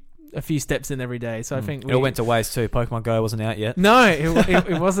few steps in every day. So I think it went to waste too. Pokemon Go wasn't out yet. No,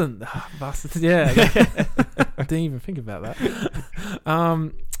 it wasn't. Bastards. Yeah. I didn't even think about that.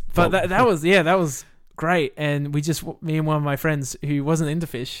 But that was great. And me and one of my friends who wasn't into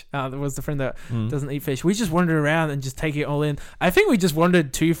fish, was the friend that doesn't eat fish, we just wandered around and just take it all in. I think we just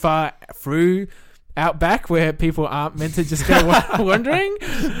wandered too far through Outback, where people aren't meant to just go wandering,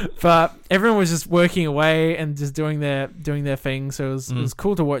 but everyone was just working away and just doing their thing. So it was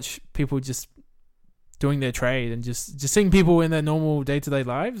cool to watch people just doing their trade and just seeing people in their normal day-to-day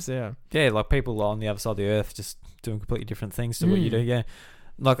lives. Like people on the other side of the earth just doing completely different things to what you do.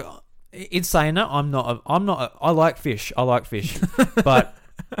 Like in saying that, I like fish, but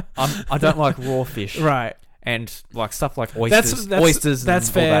I don't like raw fish, right? And like stuff like oysters. That's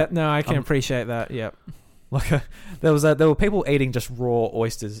fair. That. No, I can appreciate that. Yep. Like there were people eating just raw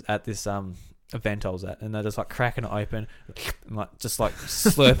oysters at this event I was at, and they're just like cracking it open, and like just like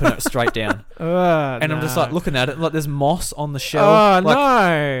slurping it straight down. And I'm just like looking at it, like there's moss on the shell. Oh like,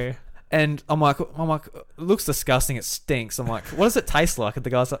 no! And I'm like, it looks disgusting. It stinks. I'm like, what does it taste like? And the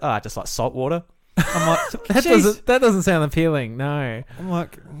guy's like, just like salt water. I'm like, that doesn't sound appealing. No. I'm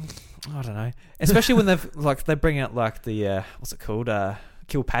like, I don't know. Especially when they bring out like the what's it called?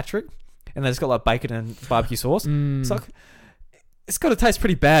 Kilpatrick, and they just got like bacon and barbecue sauce. It's like, it's got to taste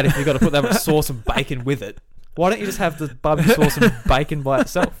pretty bad if you've got to put that much sauce and bacon with it. Why don't you just have the barbecue sauce and bacon by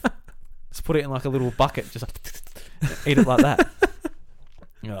itself? Just put it in like a little bucket, just like eat it like that.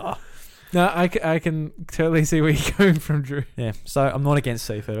 Oh. No, I can totally see where you're going from, Drew. Yeah, so I'm not against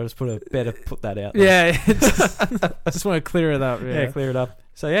seafood. I just better put that out Yeah, there. I just want to clear it up. Yeah, clear it up.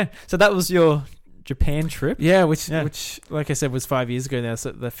 So so that was your Japan trip. Yeah, which like I said was 5 years ago now,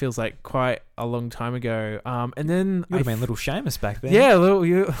 so that feels like quite a long time ago. And then you would have been little Seamus back then. Yeah, little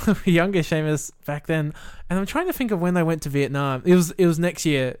younger Seamus back then. And I'm trying to think of when I went to Vietnam. It was next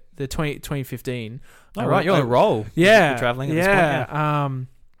year, the 2015. Oh, right, you're on a roll. Yeah, you're traveling. At this point, yeah.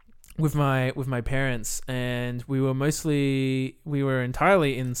 With my parents, and we were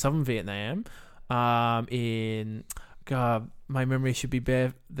entirely in southern Vietnam. My memory should be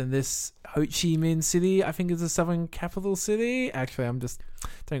better than this. Ho Chi Minh City, I think, is the southern capital city. Actually,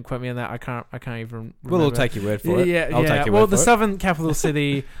 don't quote me on that. I can't even remember. We'll all take your word for it. Yeah, I'll take your word well, for the it. southern capital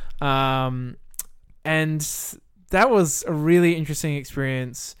city, and that was a really interesting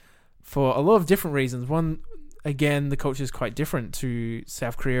experience for a lot of different reasons. One, again, the culture is quite different to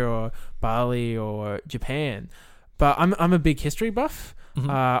South Korea or Bali or Japan, but I'm a big history buff. Mm-hmm.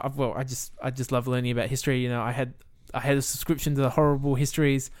 I just love learning about history. You know, I had a subscription to the Horrible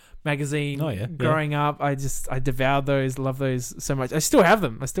Histories magazine growing up. I devoured those, love those so much. I still have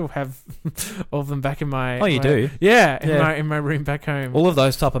them. I still have all of them back in my. Oh, you do? Yeah, in my room back home. All of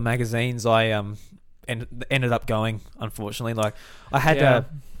those type of magazines, I ended up going. Unfortunately, like I had.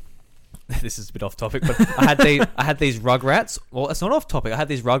 This is a bit off topic, but I had these Rugrats. Well, it's not off topic. I had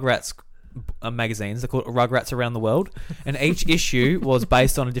these Rugrats magazines. They're called Rugrats Around the World, and each issue was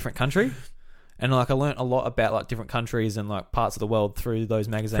based on a different country. And like I learnt a lot about like different countries and like parts of the world through those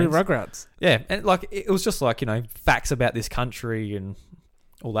magazines. Through Rugrats. Yeah, and like it was just like, you know, facts about this country and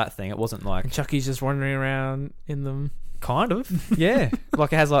all that thing. It wasn't like and Chucky's just wandering around in them. Kind of, yeah.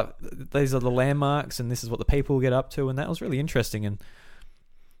 Like it has like these are the landmarks and this is what the people get up to, and that was really interesting. And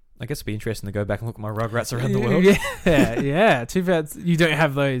I guess it'd be interesting to go back and look at my Rugrats Around the World. Yeah. Too bad you don't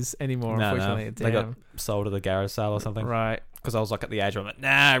have those anymore. Unfortunately, no. They got sold at a garage sale or something. Right. Because I was like at the age where I'm like,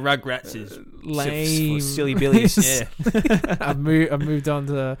 nah, Rugrats is lame, for silly billies. Yeah, I've moved on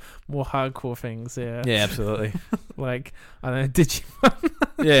to more hardcore things. Yeah, absolutely. Like I don't know,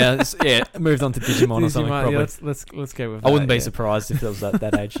 Digimon. yeah. Moved on to Digimon or something. Probably. Yeah, let's go with. I wouldn't be surprised if it was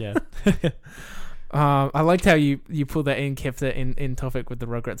that age. Yeah. I liked how you pulled that in, kept it in topic with the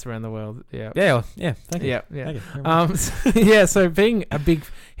Rugrats Around the World. Yeah. Thank you. Yeah. So being a big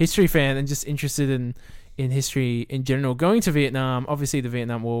history fan and just interested in history in general, going to Vietnam, obviously the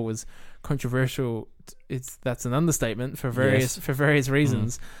Vietnam War was controversial. That's an understatement for various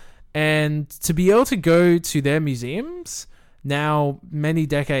reasons. And to be able to go to their museums now, many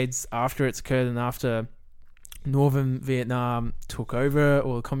decades after it's occurred and after Northern Vietnam took over,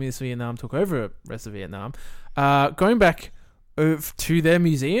 or Communist Vietnam took over the rest of Vietnam, going back to their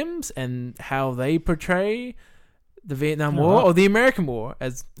museums and how they portray the Vietnam War or the American War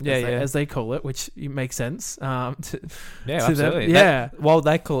as they call it, which makes sense. Absolutely. Them. While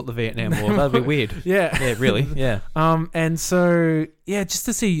they call it the Vietnam War, that'd be weird. Yeah, really. Yeah. And so just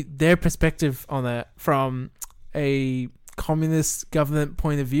to see their perspective on it from a communist government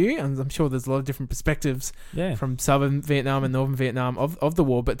point of view, and I'm sure there's a lot of different perspectives from Southern Vietnam and Northern Vietnam of the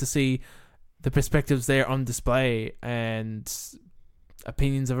war, but to see the perspectives there on display and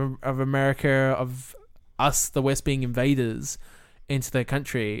opinions of America, of us, the West, being invaders into their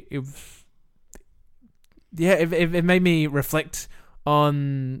country, it made me reflect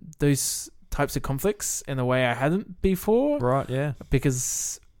on those types of conflicts in a way I hadn't before. Right, yeah.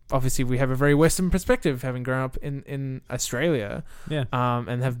 Because obviously we have a very Western perspective, having grown up in Australia,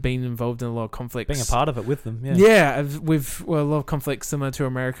 and have been involved in a lot of conflicts. Being a part of it with them, with a lot of conflicts similar to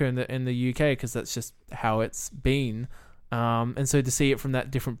America and the UK, because that's just how it's been. And so to see it from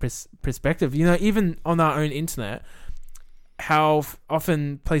that different perspective, you know, even on our own internet, how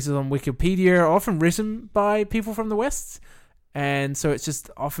often places on Wikipedia are often written by people from the West, and so it's just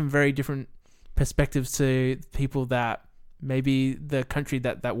often very different perspectives to people that maybe the country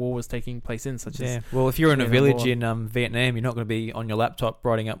that war was taking place in, such as... Well, if you're in a village in Vietnam, you're not going to be on your laptop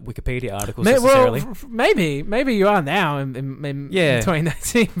writing up Wikipedia articles necessarily. Well, maybe you are now in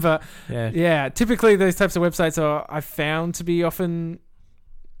 2019, but typically those types of websites are, I found, to be often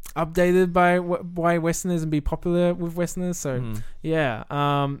updated by Westerners and be popular with Westerners. So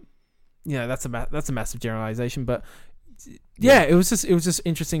that's a massive generalization, but it was just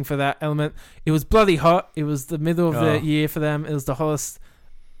interesting for that element. It was bloody hot. It was the middle of the year for them. It was the hottest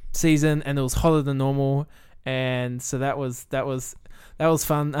season, and it was hotter than normal. And so that was that was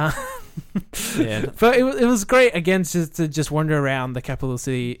fun. Yeah. But it was great again to just wander around the capital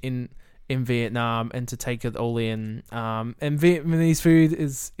city in Vietnam and to take it all in. And Vietnamese food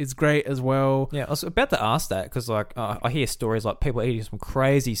is great as well. Yeah, I was about to ask that because like I hear stories like people eating some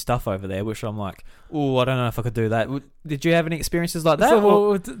crazy stuff over there, which I'm like, oh, I don't know if I could do that. Did you have any experiences like that?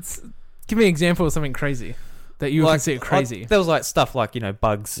 So, give me an example of something crazy that you would consider crazy. There was like stuff like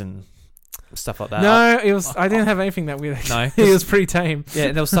bugs and stuff like that. No, it was. I didn't have anything that weird. No, it was pretty tame. Yeah,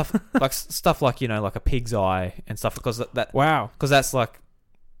 and there was stuff like like a pig's eye and stuff because that's like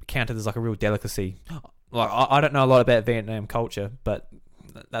counted as like a real delicacy. Like I don't know a lot about Vietnam culture, but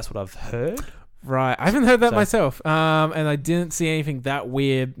that's what I've heard. Right, I haven't heard that myself, and I didn't see anything that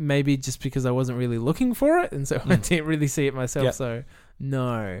weird. Maybe just because I wasn't really looking for it, and so I didn't really see it myself. Yep. So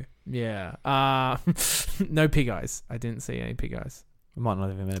no, no pig eyes. I didn't see any pig eyes. It might not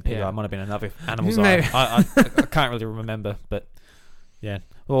have been a pig eye. It might have been another animal's eye. I can't really remember, but yeah.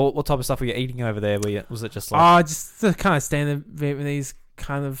 Well, what type of stuff were you eating over there? Was it just like... just the kind of standard Vietnamese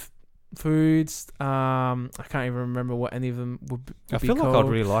kind of foods. I can't even remember what any of them would be called. I feel like I'd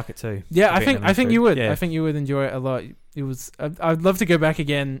really like it too. Yeah, I think you would. Yeah. I think you would enjoy it a lot. It was. I'd love to go back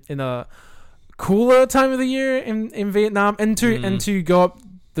again in a cooler time of the year in Vietnam, and to go up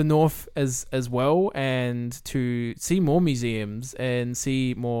the north as well, and to see more museums and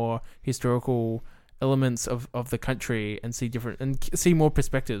see more historical elements of the country and see more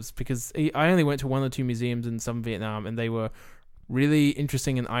perspectives, because I only went to 1 or 2 museums in some Vietnam and they were really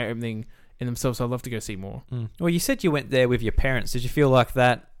interesting and eye-opening in themselves, so I'd love to go see more. Well, you said you went there with your parents. Did you feel like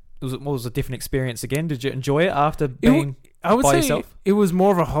that was a different experience again? Did you enjoy it after being I would by say yourself? It was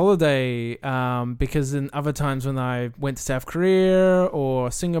more of a holiday, because in other times when I went to South Korea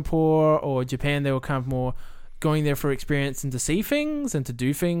or Singapore or Japan, they were kind of more going there for experience and to see things and to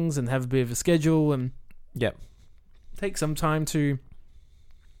do things and have a bit of a schedule and take some time to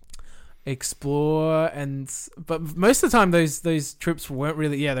explore. But most of the time those trips weren't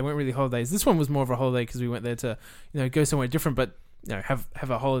really holidays. This one was more of a holiday because we went there to go somewhere different, but have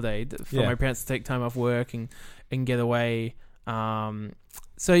a holiday for my parents to take time off work and get away.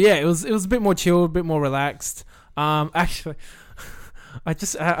 So yeah, it was a bit more chill, a bit more relaxed. Actually, I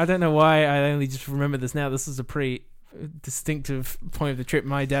don't know why I only just remember this now. This is a pretty distinctive point of the trip.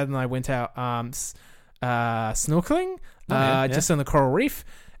 My dad and I went out snorkeling just on the coral reef,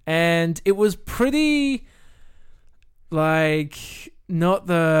 and it was pretty like not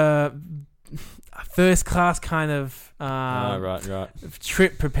the first class kind of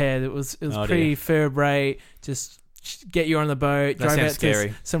trip prepared. It was pretty third rate. Just get you on the boat, drive out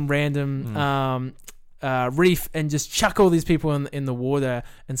to some random reef, and just chuck all these people in the water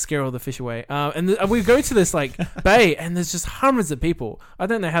and scare all the fish away. And we go to this like bay, and there's just hundreds of people. I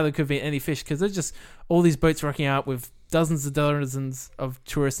don't know how there could be any fish because there's just all these boats rocking out with dozens of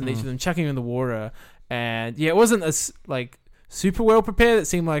tourists in each of them, chucking in the water. And yeah, it wasn't as like super well prepared. It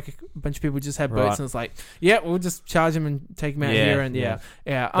seemed like a bunch of people just had boats, and it's like, yeah, we'll just charge them and take them out here. And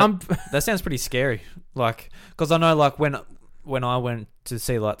that sounds pretty scary. Like, because I know like when I went to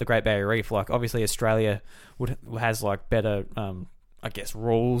see like the Great Barrier Reef, like obviously Australia has like better I guess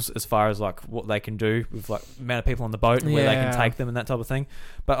rules as far as like what they can do with like the amount of people on the boat and where they can take them and that type of thing.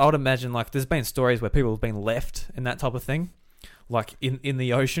 But I would imagine like there's been stories where people have been left in that type of thing, like in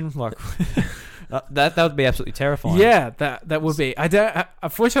the ocean, like that would be absolutely terrifying. Yeah, that would be.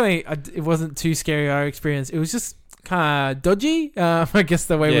 Unfortunately, it wasn't too scary our experience. It was just kind of dodgy. I guess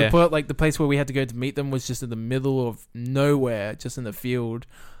the way we put it, like the place where we had to go to meet them was just in the middle of nowhere, just in the field,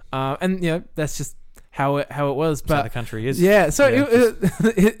 and that's just how it was. But how the country is. Yeah, so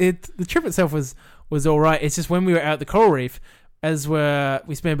the trip itself was all right. It's just when we were out at the coral reef,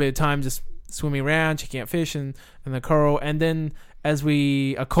 we spent a bit of time just swimming around, checking out fish and the coral, and then as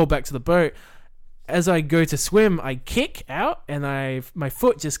we are called back to the boat, as I go to swim, I kick out, and my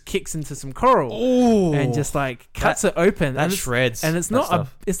foot just kicks into some coral. Ooh, and just like cuts it open. That shreds. And it's not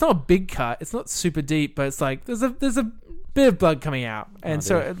a big cut. It's not super deep, but it's like there's a bit of blood coming out, and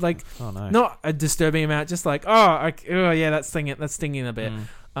not a disturbing amount. Just like that's stinging a bit.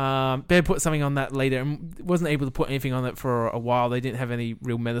 Bear put something on that later and wasn't able to put anything on it for a while. They didn't have any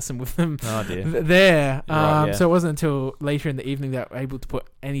real medicine with them there. So it wasn't until later in the evening that we were able to put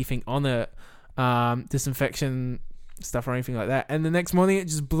anything on it. Disinfection stuff or anything like that, and the next morning it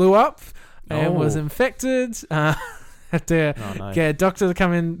just blew up and was infected. Had to get a doctor to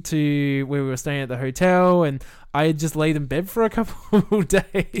come in to where we were staying at the hotel, and I had just laid in bed for a couple of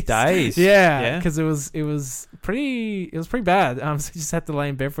days. Yeah, because it was pretty bad. So I just had to lay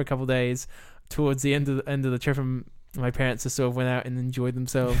in bed for a couple of days towards the end of the trip, and my parents just sort of went out and enjoyed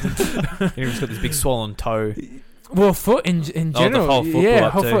themselves. He's got this big swollen toe. Well, foot in general, whole foot blew yeah,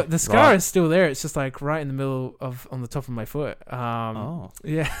 up whole too. foot. The scar Right. is still there. It's just like right in the middle of on the top of my foot. Oh.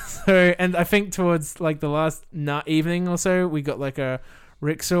 Yeah. So, and I think towards like the last evening or so, we got like a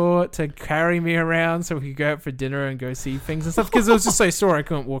rickshaw to carry me around so we could go out for dinner and go see things and stuff because it was just so sore I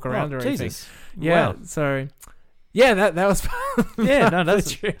couldn't walk around or anything. Jesus. Yeah. Wow. So, yeah, that was. Yeah, no, the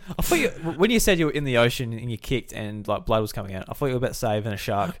that's trip. I thought when you said you were in the ocean and you kicked and like blood was coming out, I thought you were about saving a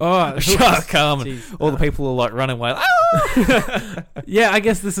shark. Oh, A shark come and jeez. all the people are like running away. Ah! Yeah, I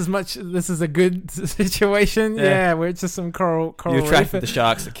guess this is a good situation. Yeah. Yeah, where it's just some coral You reef. attracted the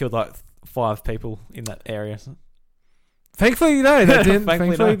sharks that killed like 5 people in that area. Thankfully, no, that didn't.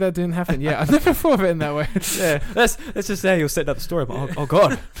 Thankfully, thankfully, no. that didn't happen. Yeah, I've never thought of it in that way. Yeah, that's just how you're setting up the story. But oh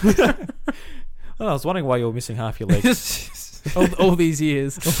god. Well, I was wondering why you were missing half your legs all these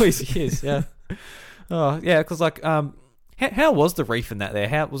years. all these years. Yeah. Oh yeah, because like how was the reef in that there?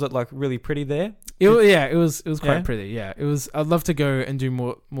 How was it like really pretty there? It was quite Yeah? pretty. Yeah, it was. I'd love to go and do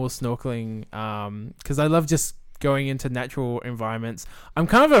more snorkeling. Because I love just going into natural environments. I'm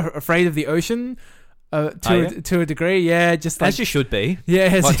kind of afraid of the ocean. To a degree, yeah. Just like As you should be.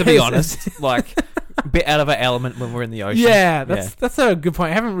 yeah. Like to be honest, like a bit out of our element when we're in the ocean. Yeah, that's a good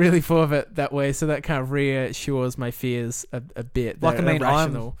point. I haven't really thought of it that way, so that kind of reassures my fears a bit. Like I They're mean,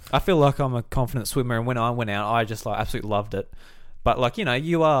 irrational. I feel like I'm a confident swimmer, and when I went out, I just like absolutely loved it. But like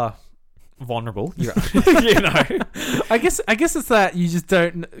you are vulnerable. You're, I guess it's that you just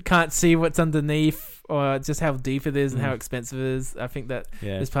can't see what's underneath or just how deep it is and how expensive it is. I think that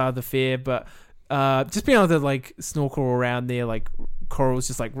is part of the fear, but just being able to like snorkel around there, like corals,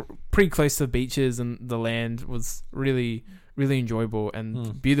 just like pretty close to the beaches and the land was really, really enjoyable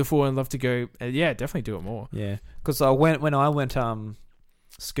and beautiful, and love to go. Yeah, definitely do it more. Yeah, because when I went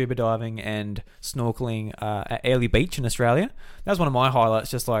scuba diving and snorkeling at Airlie Beach in Australia, that was one of my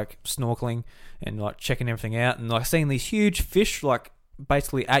highlights. Just like snorkeling and like checking everything out, and like seeing these huge fish like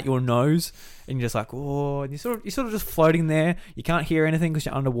basically at your nose, and you're just like, oh, and you're sort of just floating there. You can't hear anything because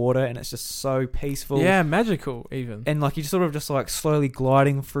you're underwater, and it's just so peaceful. Yeah, magical even. And like you're sort of just like slowly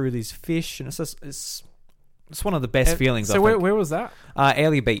gliding through these fish, and it's one of the best feelings. So where was that?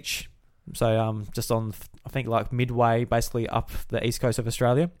 Airlie Beach. So just on, I think like midway, basically up the east coast of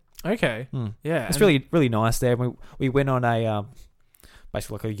Australia. Okay. Yeah, It's really really nice there. We went on a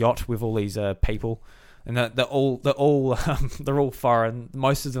basically like a yacht with all these people. And they're all foreign.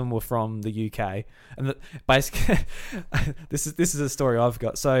 Most of them were from the UK, and basically, this is a story I've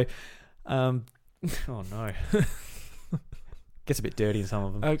got. So, oh no, gets a bit dirty in some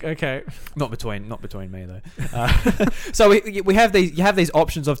of them. Okay. Not between me though. So we have these. You have these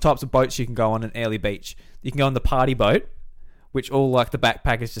options of types of boats you can go on in Airlie Beach. You can go on the party boat, which all like the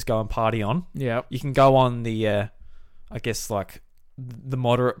backpackers just go and party on. Yeah. You can go on the, I guess like the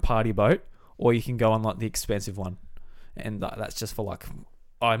moderate party boat. Or you can go on like the expensive one, and that's just for like,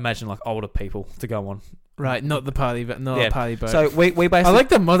 I imagine like older people to go on. Right, not the party, but not a party boat. So we basically. I like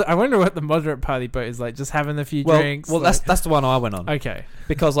the I wonder what the moderate party boat is like. Just having a few drinks. Well, like... that's the one I went on. Okay.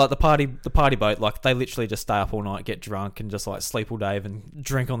 Because like the party boat, like they literally just stay up all night, get drunk, and just like sleep all day and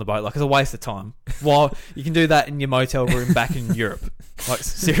drink on the boat. Like it's a waste of time. While you can do that in your motel room back in Europe. Like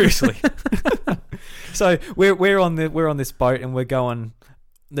seriously. So we're on this boat and we're going.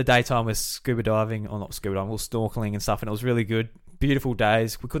 The daytime was scuba diving, or not scuba diving, we were snorkeling and stuff, and it was really good. Beautiful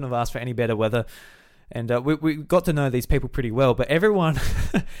days. We couldn't have asked for any better weather. And we got to know these people pretty well, but everyone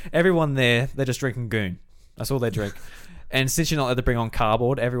there, they're just drinking goon. That's all they drink. And since you're not allowed to bring on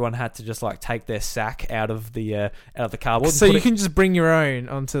cardboard, everyone had to just like take their sack out of the cardboard. So you can just bring your own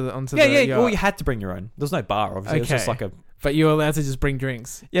onto the yacht. Well, you had to bring your own. There's no bar, obviously. Okay. It's just like a. But you're allowed to just bring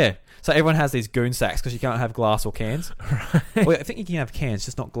drinks. Yeah. So everyone has these goon sacks because you can't have glass or cans. Right. Well, I think you can have cans,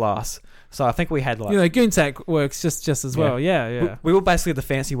 just not glass. So I think we had like... goon sack works just as well. Yeah. We were basically the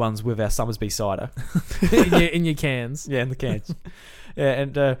fancy ones with our Summersby cider. in your cans. Yeah, in the cans. Yeah,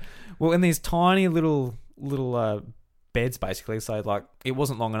 and well, in these tiny little beds, basically. So like, it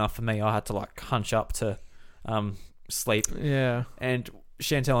wasn't long enough for me. I had to like hunch up to sleep. Yeah. And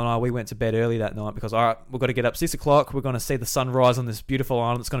Chantel and I, we went to bed early that night because, all right, we've got to get up 6 o'clock. We're going to see the sunrise on this beautiful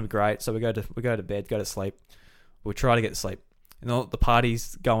island. It's going to be great. So we go to bed, go to sleep. We try to get to sleep. And the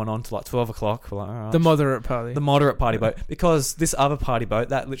party's going on to like 12 o'clock. We're like, all right. The moderate party. The moderate party boat. Because this other party boat,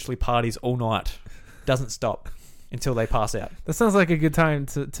 that literally parties all night. Doesn't stop until they pass out. That sounds like a good time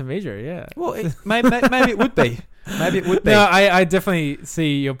to measure, yeah. Well, maybe it would be. Maybe it would be. No, I definitely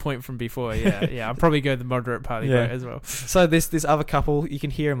see your point from before. Yeah. I'll probably go the moderate party boat as well. So this other couple, you can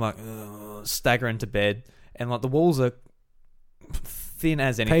hear them like staggering to bed, and like the walls are thin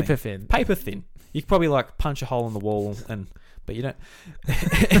as anything. Paper thin. You could probably like punch a hole in the wall, but you don't.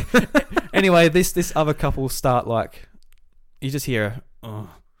 Anyway, this other couple start like, you just hear, oh,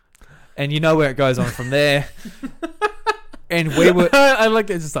 and you know where it goes on from there. And we were, I like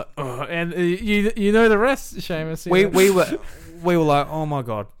it, just like, oh, and you know the rest, Seamus. we were like, oh my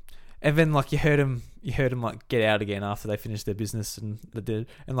god, and then like you heard him like get out again after they finished their business and they did,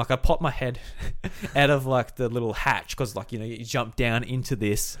 and like I popped my head out of like the little hatch because like you jump down into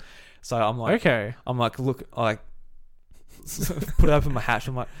this, so I'm like, okay, look, like put open my hatch,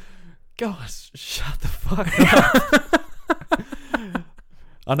 I'm like, guys, shut the fuck up.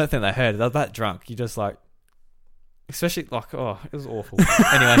 I don't think they heard it. They're that drunk. You just like, especially like, oh, it was awful.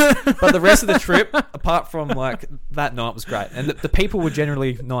 Anyway, but the rest of the trip, apart from like that night, was great, and the people were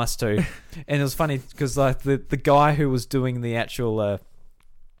generally nice too. And it was funny because like the guy who was doing the actual,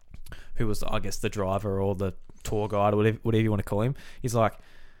 who was I guess the driver or the tour guide or whatever you want to call him, he's like,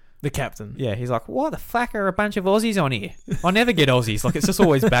 the captain. Yeah, he's like, what the fuck are a bunch of Aussies on here? I never get Aussies. Like, it's just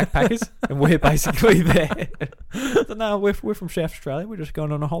always backpackers, and we're basically there. So, no, we're from South Australia. We're just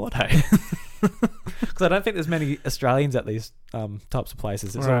going on a holiday. Because I don't think there's many Australians at these types of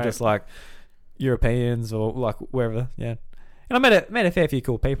places. It's all just like Europeans or like wherever. Yeah, and I met a fair few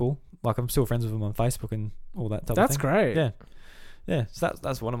cool people. Like, I'm still friends with them on Facebook and all that type of thing. That's great. Yeah. Yeah, so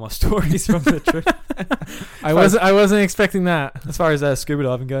that's one of my stories from the trip. I wasn't expecting that. As far as scuba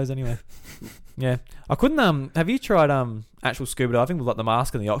diving goes, anyway. Yeah, I couldn't. Have you tried actual scuba diving with like the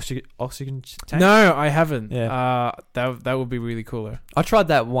mask and the oxygen tank? No, I haven't. Yeah, that would be really cooler. I tried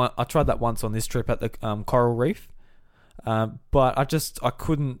that once on this trip at the coral reef, but I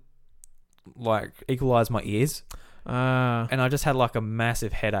couldn't like equalize my ears, and I just had like a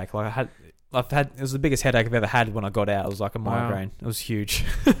massive headache. Like it was the biggest headache I've ever had when I got out. It was like a migraine. Wow. It was huge.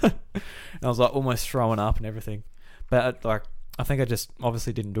 And I was like almost throwing up and everything. But like, I think I just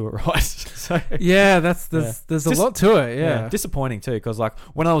obviously didn't do it right. So yeah, there's a lot to it. Yeah, disappointing too, because like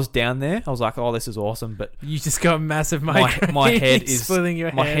when I was down there, I was like, oh, this is awesome. But you just got a massive migraine. My head is splitting your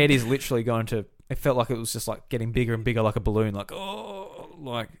head. My head is literally going to. It felt like it was just like getting bigger and bigger, like a balloon.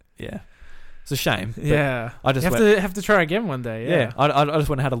 Like yeah. It's a shame. Yeah, I just have to try again one day. Yeah, I just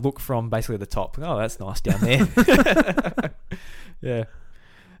went and had a look from basically the top. Oh, that's nice down there. Yeah.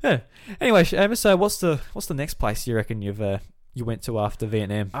 Anyway, Seamus, so what's the next place you reckon you went to after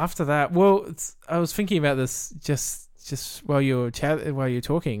Vietnam? After that, well, I was thinking about this just while you're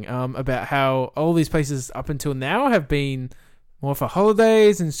talking about how all these places up until now have been more for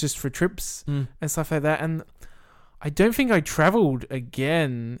holidays and it's just for trips and stuff like that, and I don't think I travelled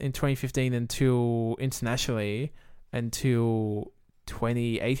again in 2015 until internationally until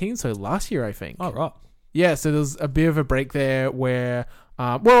 2018, so last year I think. Oh, right. Yeah, so there was a bit of a break there where,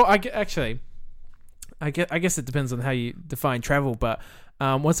 I guess it depends on how you define travel, but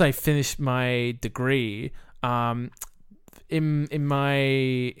once I finished my degree, in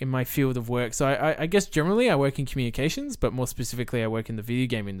my field of work, so I guess generally I work in communications, but more specifically I work in the video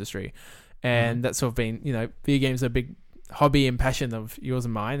game industry. And that's sort of been, video games are a big hobby and passion of yours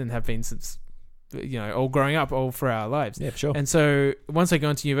and mine and have been since, all growing up, all for our lives. Yeah, for sure. And so once I got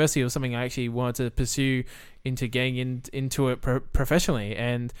into university, it was something I actually wanted to pursue into getting into it professionally.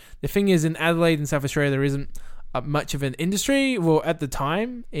 And the thing is, in Adelaide and South Australia, there isn't much of an industry. Well, at the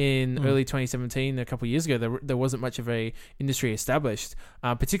time, in early 2017, a couple of years ago, there wasn't much of a industry established,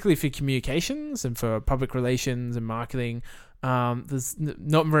 particularly for communications and for public relations and marketing. There's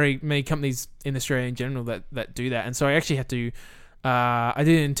not very many companies in Australia in general that do that. And so I actually had to, I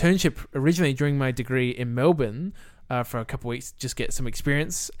did an internship originally during my degree in Melbourne for a couple of weeks, just get some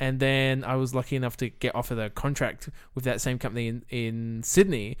experience. And then I was lucky enough to get offered a contract with that same company in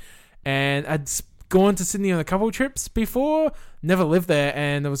Sydney. And I'd gone to Sydney on a couple of trips before, never lived there.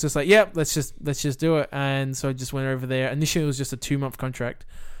 And I was just like, let's just do it. And so I just went over there. Initially, it was just a 2-month contract.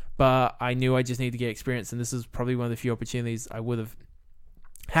 But I knew I just needed to get experience, and this is probably one of the few opportunities I would have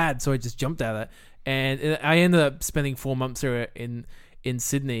had. So I just jumped at it, and I ended up spending 4 months there in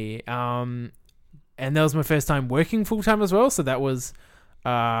Sydney. And that was my first time working full time as well. So that was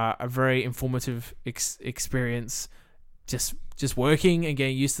a very informative experience. Just working and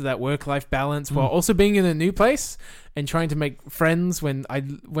getting used to that work-life balance while also being in a new place and trying to make friends. When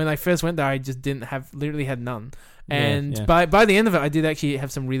I first went there, I just literally had none. And by the end of it, I did actually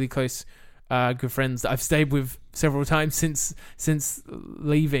have some really close, good friends that I've stayed with several times since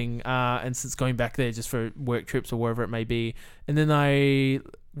leaving and since going back there just for work trips or wherever it may be. And then I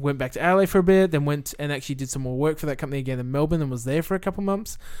went back to LA for a bit, then went and actually did some more work for that company again in Melbourne and was there for a couple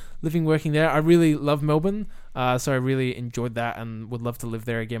months, working there. I really love Melbourne, so I really enjoyed that and would love to live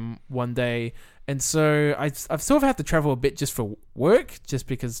there again one day. And so I've sort of had to travel a bit just for work, just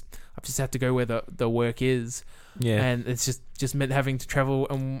because I've just had to go where the work is. Yeah. And it's just meant having to travel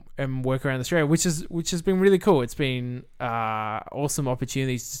and work around Australia, which has been really cool. It's been awesome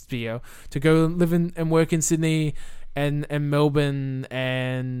opportunities to be able to go live and work in Sydney and Melbourne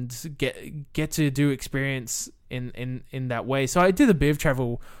and get to do experience in that way. So I did a bit of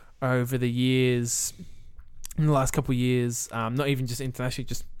travel over the years, in the last couple of years, not even just internationally,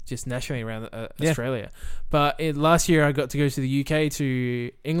 just nationally around Australia. But last year I got to go to the UK,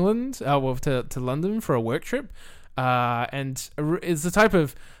 to England, to London for a work trip. And it's the type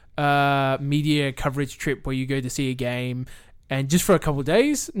of media coverage trip where you go to see a game and just for a couple of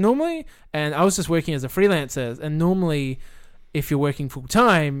days normally. And I was just working as a freelancer. And normally, if you're working full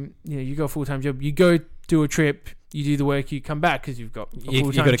time, you got a full time job, you go do a trip, you do the work, you come back because you've got a full time job.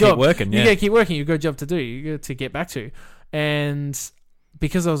 You got to keep working. You got to keep working. You've got a job to do. You got to get back to. And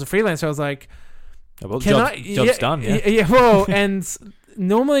because I was a freelancer, I was like, job's done. Yeah. Well, and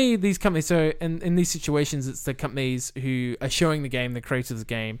normally these companies, so in these situations, it's the companies who are showing the game, the creators of the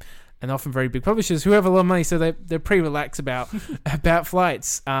game, and often very big publishers who have a lot of money, so they're pretty relaxed about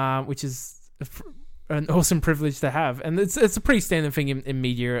flights, which is an awesome privilege to have. And it's a pretty standard thing in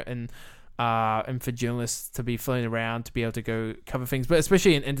media and for journalists to be flown around to be able to go cover things, but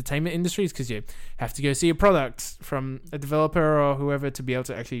especially in entertainment industries, because you have to go see a product from a developer or whoever to be able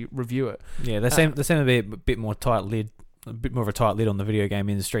to actually review it. Yeah, they seem to be a bit more tight lid, a bit more of a tight lid on the video game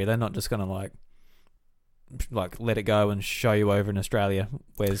industry. They're not just gonna like let it go and show you over in Australia.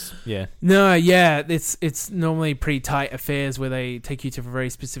 Whereas, it's normally pretty tight affairs where they take you to very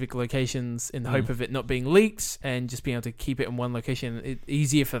specific locations in the hope of it not being leaked and just being able to keep it in one location. It's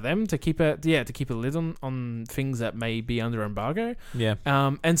easier for them to keep a lid on things that may be under embargo. Yeah.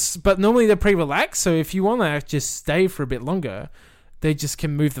 But normally they're pretty relaxed. So if you want to just stay for a bit longer, they just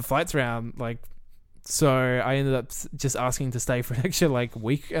can move the flights around. So I ended up just asking to stay for an extra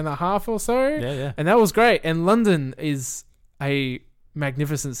week and a half or so. Yeah. And that was great. And London is a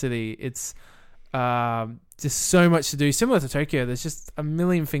magnificent city. It's just so much to do. Similar to Tokyo, there's just a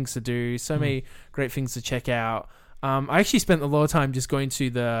million things to do. So many great things to check out. I actually spent a lot of time just going to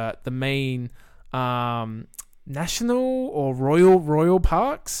the main national or royal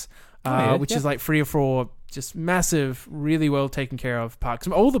parks, which is 3 or 4 just massive, really well taken care of parks.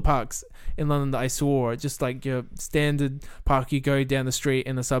 All the parks in London that I saw, just like your standard park you go down the street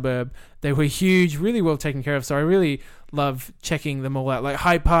in the suburb, they were huge, really well taken care of. So I really love checking them all out. Like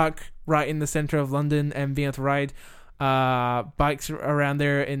Hyde Park, right in the centre of London, and being able to ride bikes around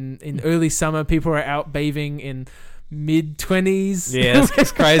there in early summer. People are out bathing in mid-20s. Yeah,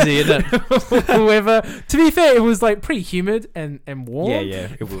 it's crazy, isn't it? However, to be fair, it was pretty humid and warm. Yeah,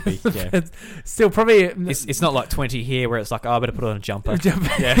 it will be. Yeah. It's still probably it's not like 20 here where it's like, I better put on a jumper.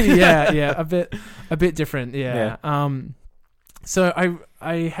 yeah, a bit different. Yeah. So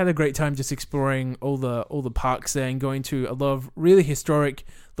I had a great time just exploring all the parks there and going to a lot of really historic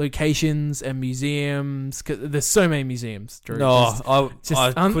locations and museums. 'Cause there's so many museums. Drew. I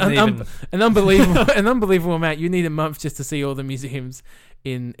couldn't even. An unbelievable amount. You need a month just to see all the museums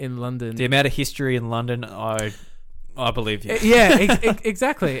in London. The amount of history in London, I believe you. Yeah,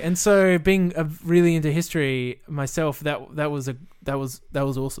 exactly. And so being really into history myself, that was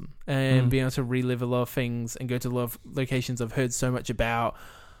awesome. And being able to relive a lot of things and go to a lot of locations I've heard so much about.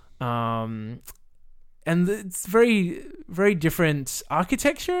 And it's very, very different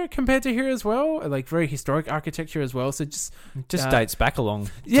architecture compared to here as well. Very historic architecture as well. So just dates back a long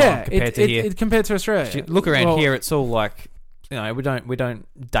time compared to here. Compared to Australia. Look around here, it's all we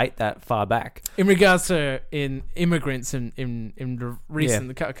don't date that far back in regards to immigrants in the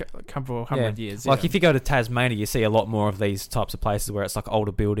recent couple of hundred years. If you go to Tasmania, you see a lot more of these types of places where it's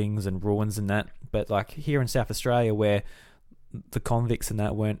older buildings and ruins and that. But here in South Australia, where the convicts and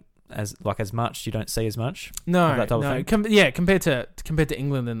that weren't as much, you don't see as much. No. Compared to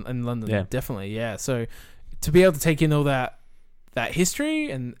England and London, definitely. Yeah. So to be able to take in all that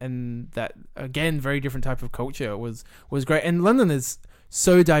history and that, again, very different type of culture was great. And London is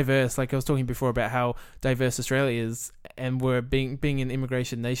so diverse. Like I was talking before about how diverse Australia is, and we're being an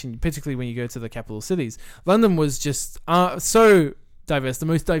immigration nation, particularly when you go to the capital cities. London was just so diverse, the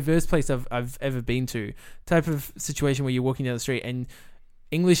most diverse place I've ever been to. Type of situation where you're walking down the street and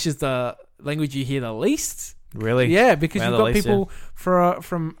English is the language you hear the least. Really? Yeah, because you've got people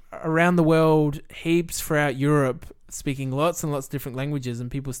from around the world, heaps throughout Europe, speaking lots and lots of different languages,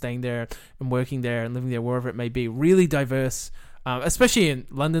 and people staying there and working there and living there wherever it may be. Really diverse especially in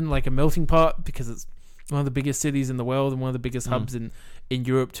London, like a melting pot, because it's one of the biggest cities in the world and one of the biggest hubs in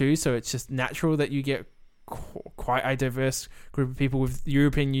Europe too. So it's just natural that you get quite a diverse group of people with the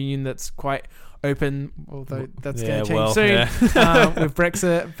European Union that's quite open, although that's going to change soon with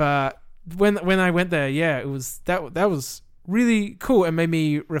Brexit. But when I went there, it was that was really cool and made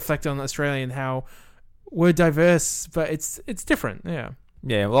me reflect on Australia and how we're diverse, but it's different.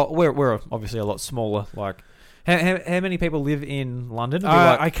 Yeah, well, we're obviously a lot smaller. Like, how many people live in London?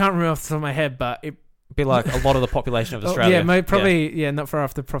 I can't remember off the top of my head, but it be like a lot of the population of Australia. Not far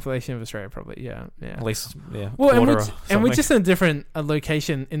off the population of Australia, probably. Yeah. At least, Well, and we're just in a different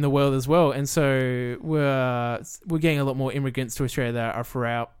location in the world as well, and so we're getting a lot more immigrants to Australia that are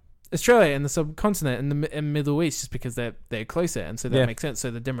throughout Australia and the subcontinent and the Middle East, just because they're closer, and so that makes sense.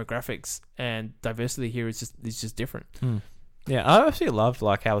 So the demographics and diversity here is just different. Yeah, I absolutely love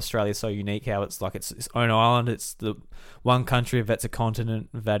like how Australia's so unique. How it's like its own island. It's the one country that's a continent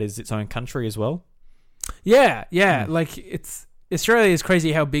that is its own country as well. Yeah. Like Australia is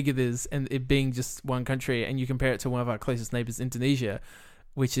crazy how big it is, and it being just one country, and you compare it to one of our closest neighbors, Indonesia,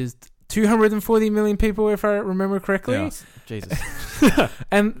 which is 240 million people, if I remember correctly. Yeah, Jesus.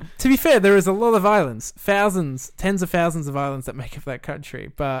 And to be fair, there is a lot of islands, tens of thousands of islands that make up that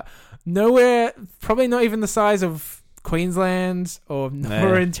country, but nowhere, probably not even the size of Queensland or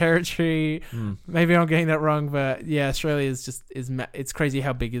Northern Territory. Maybe I'm getting that wrong, but Australia is it's crazy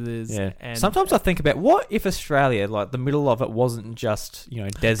how big it is. Yeah. And sometimes I think about what if Australia, like the middle of it, wasn't just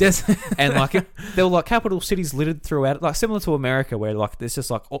desert and like there were like capital cities littered throughout it, like similar to America, where like there's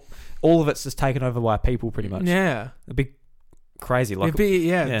just like all of it's just taken over by people pretty much. Yeah, it'd be crazy. Like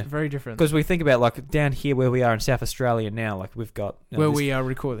very different. Because we think about like down here where we are in South Australia now, like we've got we are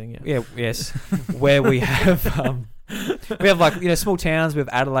recording. Where we have. We have like small towns. We have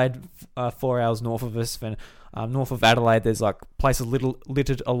Adelaide, 4 hours north of us. And north of Adelaide, there's like places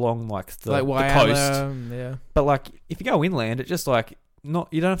littered along like the coast. But like if you go inland, it just like you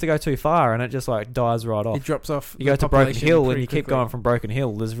don't have to go too far, and it just like dies right off. It drops off. You go to Broken Hill, and you keep going from Broken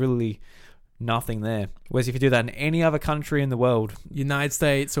Hill. There's really nothing there. Whereas if you do that in any other country in the world, United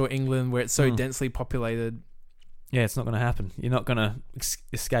States or England, where it's so densely populated. Yeah, it's not going to happen. You're not going to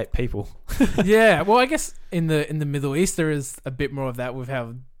escape people. Yeah, well, I guess in the Middle East there is a bit more of that with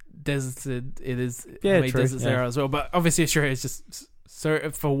how deserted it is. Yeah, how many true. deserts there are as well. But obviously Australia is just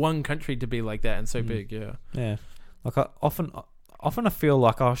so for one country to be like that and so big. Yeah. Like I often I feel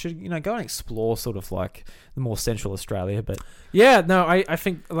like I should go and explore sort of like the more central Australia. But I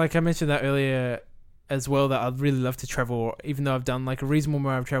think like I mentioned that earlier as well, that I'd really love to travel, even though I've done like a reasonable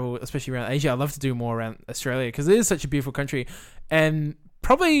amount of travel, especially around Asia. I'd love to do more around Australia because it is such a beautiful country, and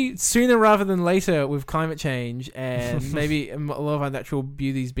probably sooner rather than later with climate change and maybe a lot of our natural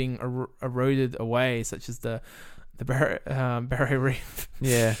beauties being eroded away, such as the Barrier Reef.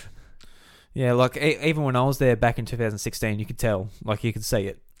 Yeah, like even when I was there back in 2016, you could tell, like you could see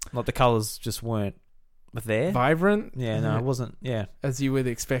it, like the colours just weren't there. Vibrant? Yeah, no, it wasn't. Yeah. As you would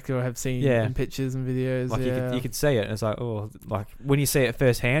expect or have seen in pictures and videos. Like you could see it. And it's like, oh, like when you see it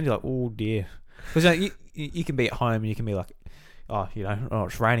firsthand, you're like, oh dear. Because you can be at home and you can be like, oh,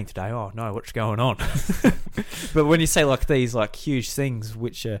 it's raining today. Oh no, what's going on? But when you say like these like huge things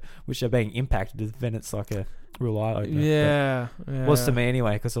which are being impacted, then it's like a real eye opener. Yeah. Was to me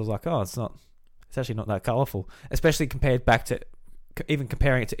anyway, because I was like, oh, it's actually not that colourful, especially comparing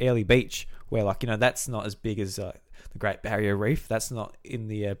it to Airlie Beach, where like that's not as big as the Great Barrier Reef. That's not in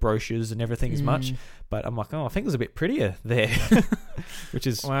the brochures and everything as much. But I'm like, oh, I think it was a bit prettier there, which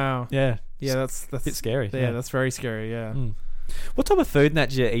is wow. Yeah, that's a bit scary. Yeah, that's very scary. Yeah. What type of food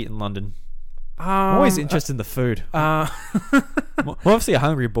did you eat in London? I'm always interested in the food. I'm obviously a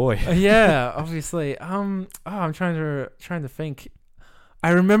hungry boy. Yeah, obviously. I'm trying to think. I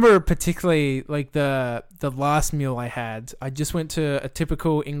remember particularly like the last meal I had. I just went to a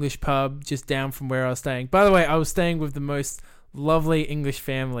typical English pub just down from where I was staying. By the way, I was staying with the most lovely English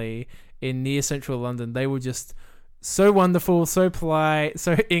family in near central London. They were just so wonderful, so polite,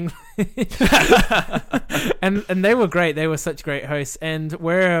 so English. and they were great. They were such great hosts. And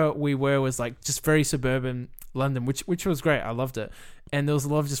where we were was like just very suburban London, which was great. I loved it. And there was a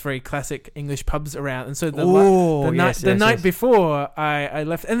lot of just very classic English pubs around. And so the night before I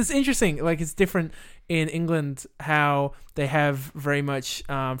left, and it's interesting, like it's different in England how they have very much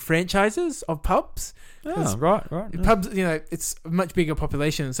franchises of pubs. Oh, right. Pubs, it's a much bigger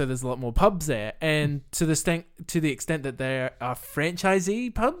population, so there's a lot more pubs there. And to the extent that there are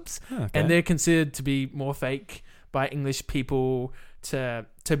franchisee pubs, and they're considered to be more fake by English people to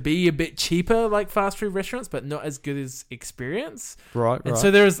be a bit cheaper, like fast food restaurants, but not as good as experience. Right. And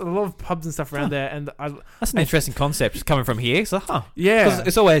so there's a lot of pubs and stuff around there, and That's an interesting concept coming from here. So, yeah, 'cause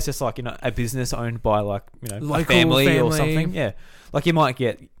it's always just like, a business owned by like, a Local family or something. Yeah, like you might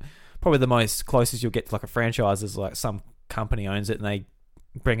get probably the most closest you'll get to like a franchise is like some company owns it and they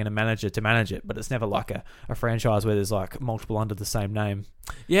bring in a manager to manage it, but it's never like a franchise where there's like multiple under the same name.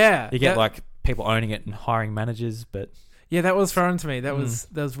 Yeah, You get like people owning it and hiring managers, but yeah, that was foreign to me. That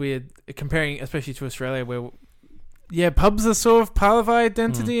was weird comparing, especially to Australia, where pubs are sort of part of our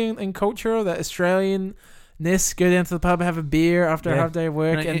identity and culture. That Australian-ness, go down to the pub, have a beer after a hard day of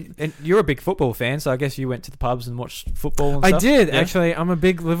work, and you're a big football fan, so I guess you went to the pubs and watched football. And I stuff. did actually. I'm a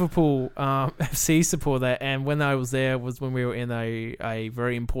big Liverpool FC supporter, and when I was there was when we were in a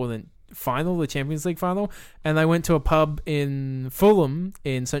very important final, the Champions League final, and I went to a pub in Fulham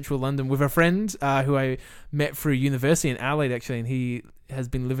in central London with a friend who I met through university in Adelaide actually, and he has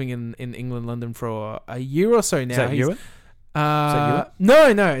been living in England, London for a year or so now. Is that you?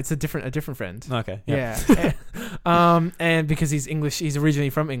 No, it's a different friend. Okay. Yeah. And because he's English, he's originally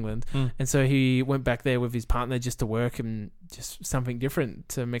from England, and so he went back there with his partner just to work and just something different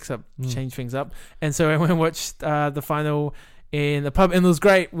to change things up. And so I went and watched the final in the pub, and it was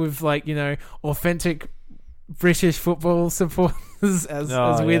great with like, authentic British football supporters,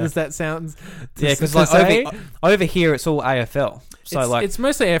 as weird as that sounds. Because like over here it's all AFL. So it's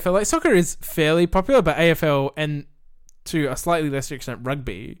mostly AFL. Like soccer is fairly popular, but AFL and to a slightly lesser extent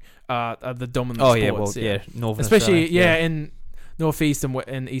rugby are the dominant sports. Northern especially Australia. in northeast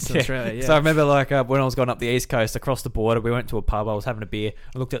and eastern Australia. Yeah. So I remember like when I was going up the east coast across the border, we went to a pub. I was having a beer.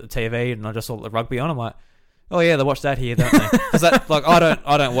 I looked at the TV and I just saw the rugby on. I'm like, oh yeah, they watch that here, don't they? Because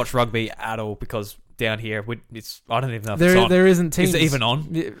I don't watch rugby at all because down here I don't even know if it's on. There isn't teams. Is it even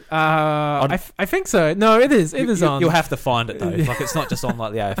on? I think so. No, it is. It is on. You'll have to find it though. Like it's not just on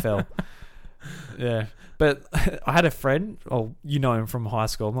like the AFL. Yeah. But I had a friend, you know him from high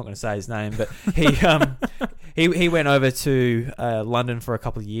school. I'm not going to say his name, but he went over to London for a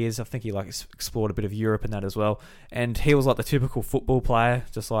couple of years. I think he like explored a bit of Europe and that as well. And he was like the typical football player,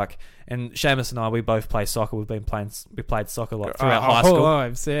 just like. And Seamus and I, we both play soccer. We played soccer like throughout high school. Our whole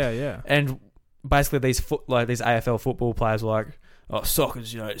lives, yeah. And basically these AFL football players were like, oh,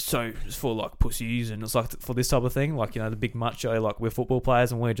 soccer's, it's for like pussies, and it's like for this type of thing, like, the big macho, like we're football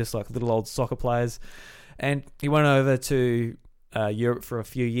players and we're just like little old soccer players. And he went over to Europe for a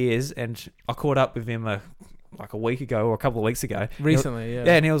few years, and I caught up with him like a week ago or a couple of weeks ago. Recently, yeah.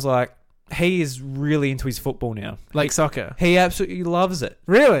 Yeah, and he was like, he is really into his football now. Like soccer? He absolutely loves it.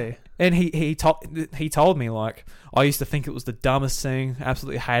 Really? And he told me, like, I used to think it was the dumbest thing,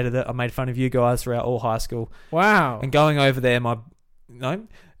 absolutely hated it. I made fun of you guys throughout all high school. Wow. And going over there,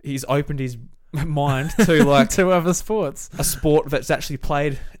 he's opened his mind to like to other sports, a sport that's actually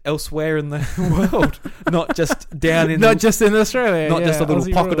played elsewhere in the world, not just in Australia, not just a little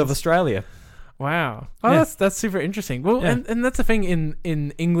Aussie pocket rules. of Australia. Wow. Oh, that's super interesting. Well, and that's the thing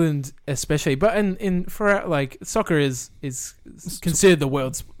in England especially, but for like soccer is considered the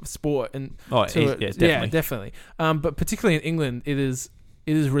world's sport, and definitely. But particularly in England, it is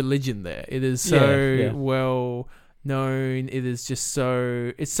religion there. It is so well known. It is just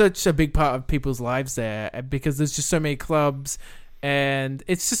it's such a big part of people's lives there because there's just so many clubs, and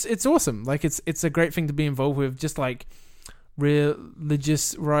it's awesome. Like it's a great thing to be involved with, just like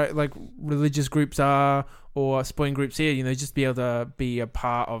religious groups are, or sporting groups here, just be able to be a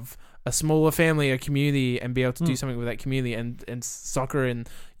part of a smaller family, a community, and be able to do something with that community. And soccer in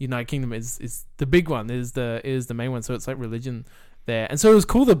United Kingdom is the big one, is the main one. So it's like religion there, and so it was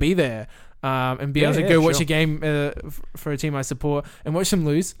cool to be there and be able to go watch a game for a team I support and watch them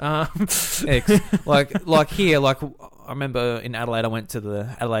lose. Like here, like I remember in Adelaide, I went to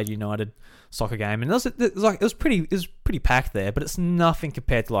the Adelaide United soccer game, and it was pretty packed there, but it's nothing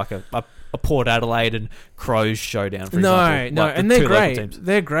compared to like a Port Adelaide and Crows showdown. For example. No, like and they're great.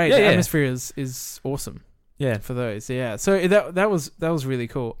 They're great. Yeah, the atmosphere is awesome. Yeah, for those. Yeah, so that was really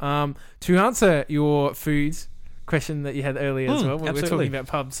cool. To answer your food question that you had earlier as well, when we were talking about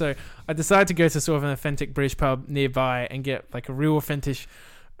pubs, so I decided to go to sort of an authentic British pub nearby and get like a real authentic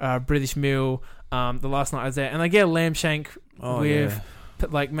British meal. The last night I was there, and I get a lamb shank with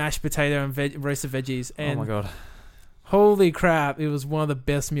like mashed potato and roasted veggies. And oh my god, holy crap! It was one of the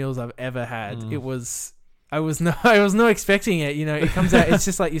best meals I've ever had. It was. I was not expecting it. It comes out. It's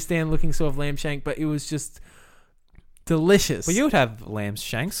just like you stand looking sort of lamb shank, but it was just delicious. Well, you would have lamb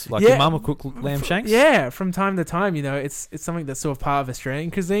shanks. Like Yeah. your mum would cook lamb shanks. Yeah, from time to time, it's something that's sort of part of Australian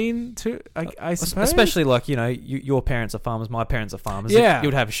cuisine too. I suppose, Especially like your parents are farmers, my parents are farmers. Yeah. You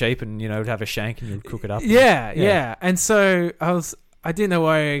would have a sheep and would have a shank and you would cook it up. Yeah. And so I didn't know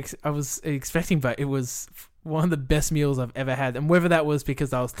what I was expecting, but it was one of the best meals I've ever had. And whether that was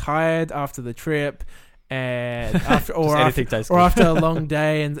because I was tired after the trip, and after after a long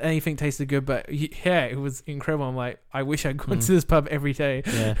day, and anything tasted good, but yeah, it was incredible. I'm like, I wish I'd gone to this pub every day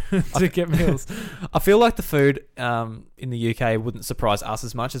to get meals. I feel like the food in the UK wouldn't surprise us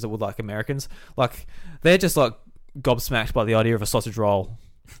as much as it would like Americans. Like they're just like gobsmacked by the idea of a sausage roll.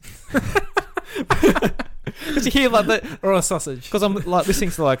 Because you hear like that, or a sausage. Because I'm like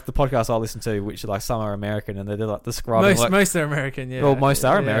listening to like the podcast I listen to, which like some are American, and they're like describing most are American. Yeah, well, most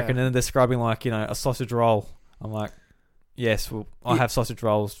are American, and they're describing like a sausage roll. I'm like, yes, well, I have sausage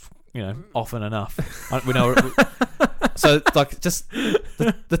rolls, often enough. We know. So like just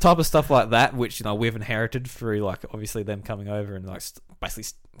the type of stuff like that, which we've inherited through like obviously them coming over and like basically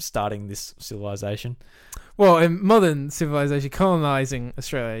starting this civilization. Well, in modern civilization, colonizing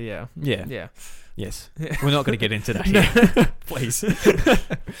Australia, yeah. Yes. We're not going to get into that here, please.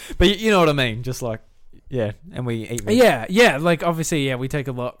 But you know what I mean? Just like, and we eat meat. Yeah. Like, obviously, we take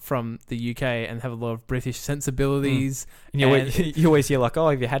a lot from the UK and have a lot of British sensibilities. And you always hear like, oh,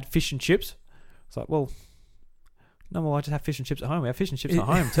 have you had fish and chips? It's like, well, no, I just have fish and chips at home. We have fish and chips at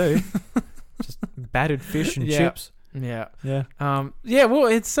home too. Just battered fish and chips. Yeah. Yeah. Well,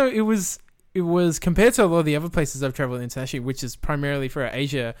 it was compared to a lot of the other places I've traveled internationally, which is primarily for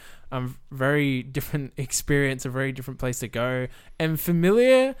Asia, very different experience, a very different place to go, and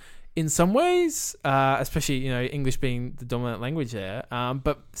familiar in some ways, especially English being the dominant language there,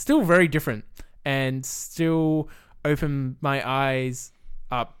 but still very different, and still opened my eyes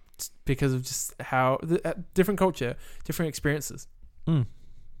up because of just how different culture, different experiences. And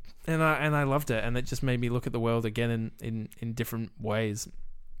I loved it, and it just made me look at the world again in different ways.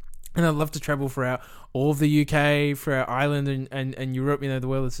 And I'd love to travel throughout all of the UK, throughout Ireland and Europe. The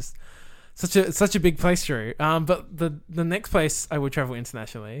world is just such a big place, Drew. But the next place I would travel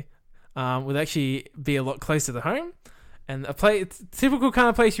internationally would actually be a lot closer to home, and typical kind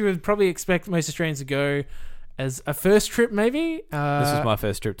of place you would probably expect most Australians to go as a first trip, maybe. This was my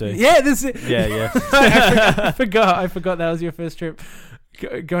first trip too. Yeah, this is. Yeah. I forgot that was your first trip.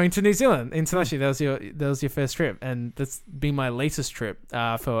 Going to New Zealand internationally, that was your first trip, and that's been my latest trip.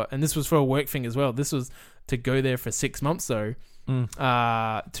 And this was for a work thing as well. This was to go there for 6 months though,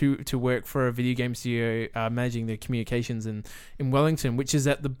 to work for a video game studio, managing the communications in Wellington, which is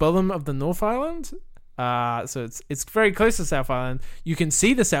at the bottom of the North Island. So it's very close to South Island. You can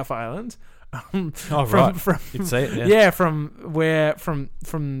see the South Island. Right. You'd see it, from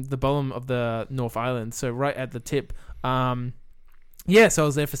the bottom of the North Island. So right at the tip. So I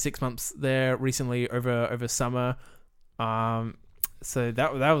was there for 6 months there recently over summer. So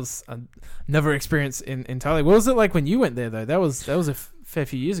that was another experience entirely. What was it like when you went there though? That was a fair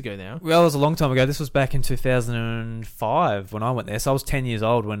few years ago now. Well, it was a long time ago. This was back in 2005 when I went there. So I was 10 years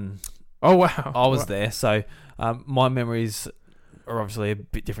old when I was there. So my memories are obviously a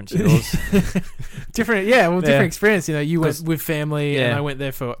bit different to yours. Different experience. You went with family, and I went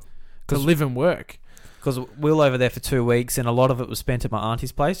there to live and work. Because we were over there for 2 weeks, and a lot of it was spent at my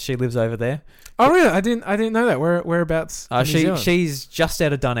auntie's place. She lives over there. Oh, really? I didn't know that. Whereabouts? She's just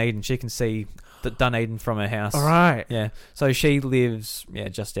out of Dunedin. She can see Dunedin from her house. All right. Yeah. So she lives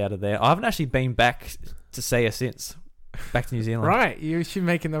just out of there. I haven't actually been back to see her since. Back to New Zealand. Right. You should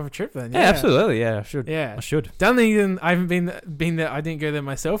make another trip then. Yeah, absolutely. Yeah, I should. Yeah. I should. Dunedin, I haven't been there. I didn't go there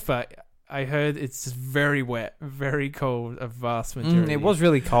myself, but I heard it's just very wet, very cold, a vast majority. It was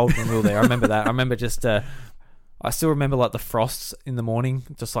really cold when we were there. I remember that. I remember just... I still remember like the frosts in the morning,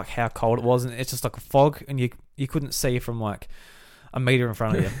 just like how cold it was, and it's just like a fog, and you couldn't see from like a meter in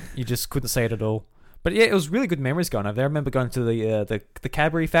front of you. You just couldn't see it at all. But yeah, it was really good memories going over there. I remember going to the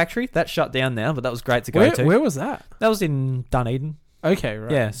Cadbury factory. That shut down now, but that was great to go to. Where was that? That was in Dunedin. Okay,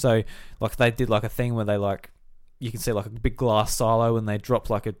 right. Yeah, so like they did like a thing where they like, you can see like a big glass silo and they drop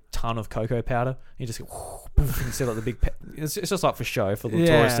like a ton of cocoa powder. You just go, you can see like the big... It's just like for show, for the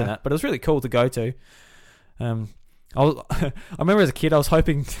tourists and that. But it was really cool to go to. I remember as a kid I was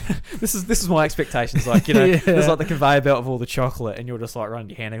hoping this is my expectations, like there's like the conveyor belt of all the chocolate, and you're just like running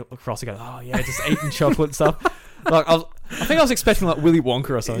your hand across and go, just eating chocolate and stuff. Like I think I was expecting like Willy Wonka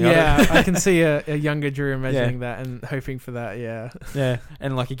or something. I can see a younger Drew imagining that and hoping for that. Yeah,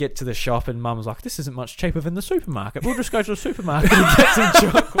 and like you get to the shop and Mum's like, this isn't much cheaper than the supermarket. We'll just go to the supermarket and get some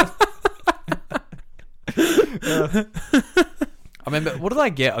chocolate. I remember, what did I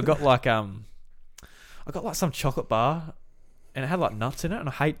get? I got I got like some chocolate bar, and it had like nuts in it, and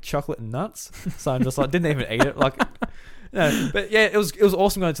I hate chocolate and nuts, so I'm just like didn't even eat it. Like, no, but yeah, it was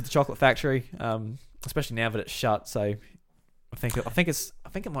awesome going to the chocolate factory, especially now that it's shut. So I think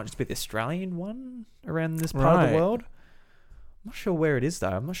it might just be the Australian one around this part of the world. I'm not sure where it is though.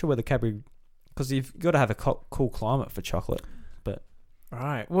 I'm not sure where the Cadbury, because you've got to have a cool climate for chocolate. But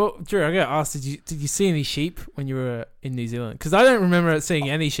right. Well, Drew, I got to ask: did you see any sheep when you were in New Zealand? Because I don't remember seeing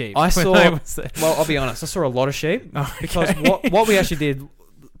any sheep. I saw. was there. Well, I'll be honest. I saw a lot of sheep because Okay. what we actually did.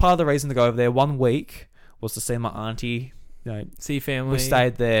 Part of the reason to go over there 1 week was to see my auntie. See family. We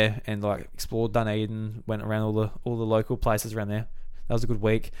stayed there and like explored Dunedin, went around all the local places around there. That was a good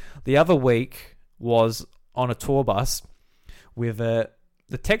week. The other week was on a tour bus with the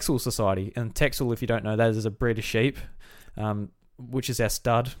Texel Society. And Texel, if you don't know, that is a breed of sheep, which is our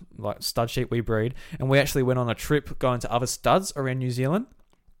stud sheep we breed. And we actually went on a trip going to other studs around New Zealand.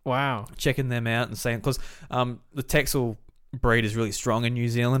 Wow. Checking them out and seeing, because the Texel breed is really strong in New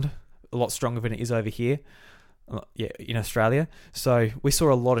Zealand, a lot stronger than it is over here. Yeah, in Australia. So we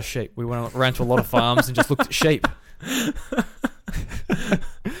saw a lot of sheep. We went around to a lot of farms and just looked at sheep.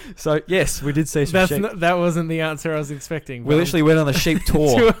 So yes, we did see some sheep. That wasn't the answer I was expecting. We literally went on a sheep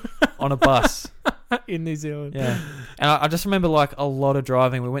tour on a bus in New Zealand. Yeah, and I just remember like a lot of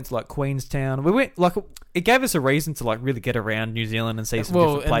driving. We went to like Queenstown. We went like it gave us a reason to like really get around New Zealand and see some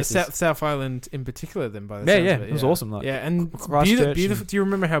different places. And the South Island in particular. Then by the sounds of it was awesome. Like, and beautiful. Do you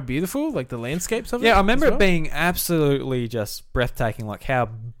remember how beautiful like the landscapes of it? Yeah, I remember it being absolutely just breathtaking. Like how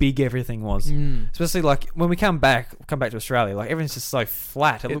big everything was. Especially like when we come back to Australia, like everything's just so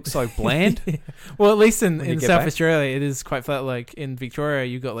flat. It looks so bland. Yeah. Well, at least in South back. Australia, it is quite flat. Like in Victoria,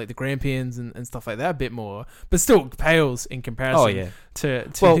 you got like the Grampians and stuff like that a bit more, but still pales in comparison to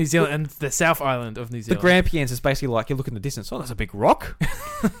New Zealand and the South Island of New Zealand. The Grampians is basically like you look in the distance. Oh, that's a big rock.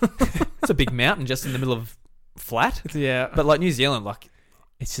 It's a big mountain just in the middle of flat. Yeah, but like New Zealand, like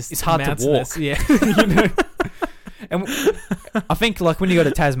it's hard to walk. Yeah, you know. And I think like when you go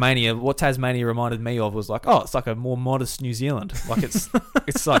to Tasmania, what Tasmania reminded me of was like, oh, it's like a more modest New Zealand. Like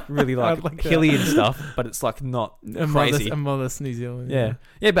it's like really like hilly and stuff, but it's like not crazy. A modest New Zealand.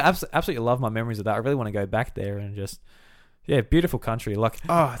 Yeah, but absolutely love my memories of that. I really want to go back there and just. Yeah, beautiful country. Like,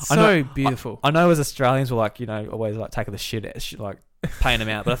 it's so beautiful. I know as Australians we're like, you know, always like taking the shit, like paying them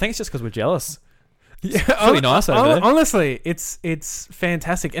out. But I think it's just because we're jealous. Yeah, it's really nice over there. Honestly, it's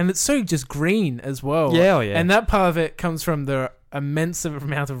fantastic, and it's so just green as well. Yeah, yeah. And that part of it comes from the immense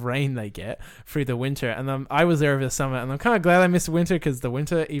amount of rain they get through the winter. And I was there over the summer, and I'm kind of glad I missed the winter because the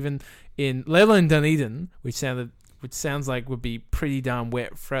winter, even in let alone Dunedin, which sounds like would be pretty darn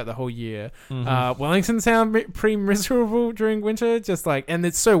wet throughout the whole year. Wellington sound pretty miserable during winter, just like, and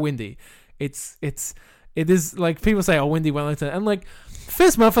it's so windy. It is like people say, oh, windy Wellington, and like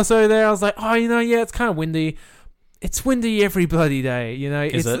first month or so there, I was like, oh, you know, yeah, it's kind of windy. It's windy every bloody day, you know.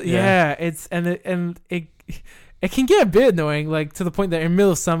 Is it? Yeah, it's it can get a bit annoying, like to the point that in the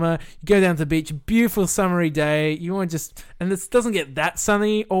middle of summer, you go down to the beach, beautiful summery day, you want to just, and this doesn't get that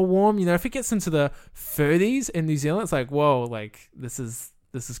sunny or warm, you know, if it gets into the 30s in New Zealand, it's like, whoa, like this is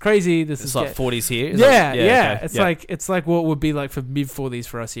crazy. It's like 40s here. Yeah. Okay. It's like what would be like for mid 40s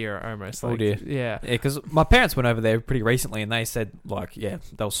for us here almost. Like, oh dear. Yeah. Yeah, because my parents went over there pretty recently and they said like, yeah,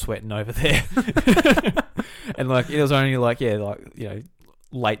 they were sweating over there. And like it was only like, yeah, like, you know,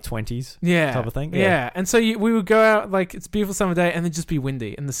 late 20s type of thing. Yeah. And so we would go out, like it's a beautiful summer day, and it'd just be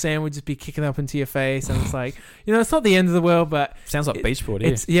windy, and the sand would just be kicking up into your face, and it's like, you know, it's not the end of the world, but sounds like Beachport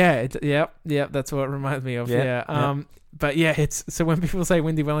here. That's what it reminds me of. But yeah, it's so when people say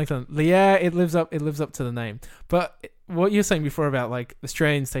windy Wellington, yeah, it lives up to the name. But what you're saying before about like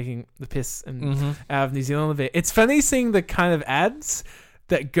Australians taking the piss and out of New Zealand a bit, it's funny seeing the kind of ads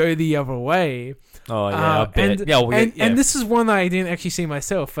that go the other way. Oh yeah, I bet. And this is one that I didn't actually see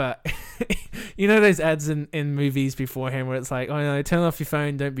myself. You know those ads in movies beforehand where it's like, oh no, turn off your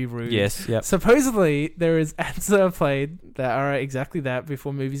phone, don't be rude. Yes, yep. Supposedly there is ads that are played that are exactly that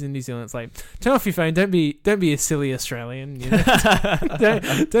before movies in New Zealand. It's like, turn off your phone, don't be a silly Australian. You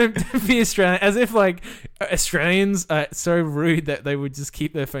know? don't be Australian. As if like Australians are so rude that they would just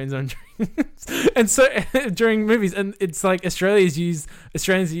keep their phones on and so during movies, and it's like Australians use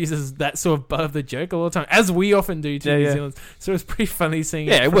as that sort of butt of the joke all the time, as we often do to New Zealand. So it's pretty funny seeing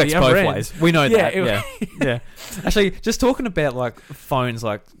it. Yeah, it works both ways. We know that. Yeah. Actually, just talking about like phones,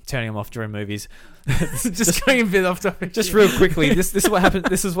 like turning them off during movies. just going a bit off topic. Just real quickly, this is what happened.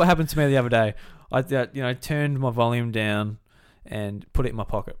 This is what happened to me the other day. I turned my volume down and put it in my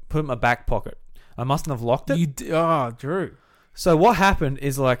pocket, put it in my back pocket. I mustn't have locked it. Drew. So what happened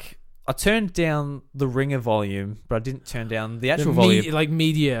is like I turned down the ringer volume, but I didn't turn down the actual volume. Like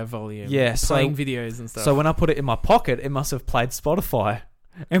media volume. Yeah, playing videos and stuff. So when I put it in my pocket, it must have played Spotify.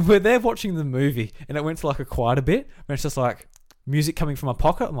 And we're there watching the movie, and it went to like a quieter bit, and it's just like music coming from my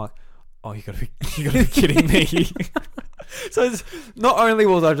pocket. I'm like, oh, you gotta be kidding me. So not only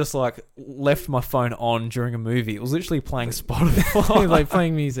was I just like left my phone on during a movie, it was literally playing Spotify. Like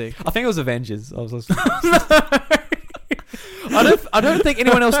playing music. I think it was Avengers. I was listening. I don't think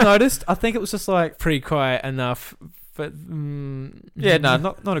anyone else noticed. I think it was just like pretty quiet enough. But yeah, no,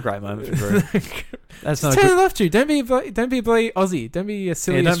 not a great moment for Drew. That's not. Turn it off, Drew. Don't be a bloody Aussie. Don't be a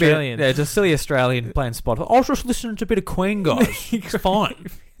silly Australian. Just silly Australian playing Spotify. I was just listening to a bit of Queen, guys. It's fine.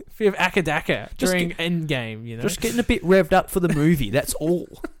 A bit of Akadaka during Endgame, you know. Just getting a bit revved up for the movie. That's all.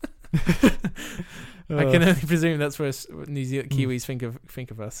 I can only presume that's where New Zealand Kiwis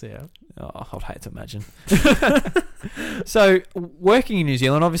think of us. Yeah. Oh, I'd hate to imagine. So, working in New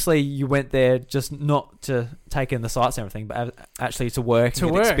Zealand, obviously, you went there just not to take in the sights and everything, but actually to work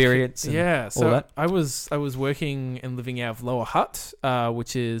and get experience. And yeah. So all that. I was working and living out of Lower Hutt,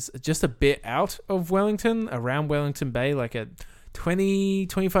 which is just a bit out of Wellington, around Wellington Bay, like a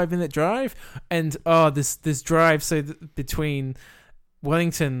 25 minute drive. And this drive between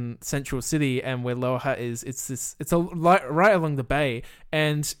Wellington Central City and where Lower Hutt is, it's right along the bay,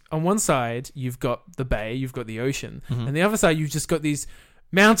 and on one side you've got the bay, you've got the ocean, and the other side you've just got these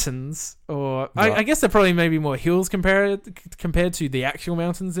mountains, or right. I guess they're probably maybe more hills compared to the actual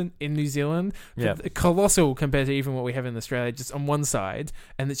mountains in New Zealand. Yeah, colossal compared to even what we have in Australia, just on one side,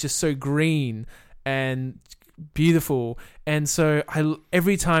 and it's just so green and beautiful. And so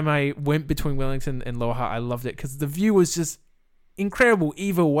every time I went between Wellington and Lower Hutt, I loved it because the view was just incredible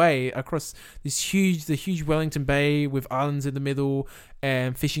either way across the huge Wellington Bay with islands in the middle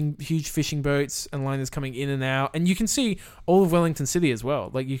and huge fishing boats and liners coming in and out, and you can see all of Wellington City as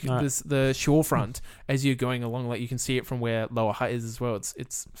well. Like there's the shorefront as you're going along, like you can see it from where Lower Hutt is as well.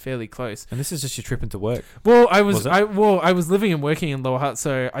 It's fairly close. And this is just your trip into work. Well, I was living and working in Lower Hutt,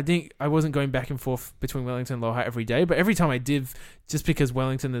 so I wasn't going back and forth between Wellington and Lower Hutt every day, but every time I did, just because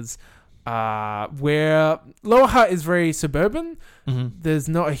Wellington is where Lower Hutt is very suburban. There's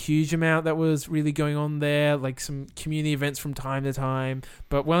not a huge amount that was really going on there, like some community events from time to time,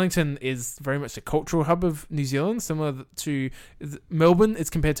 but Wellington is very much a cultural hub of New Zealand, similar to Melbourne. It's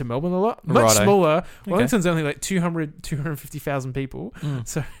compared to Melbourne a lot, much smaller. Okay. Wellington's only like 250,000 people,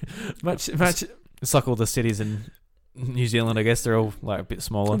 so much. It's like all the cities in New Zealand, I guess they're all like a bit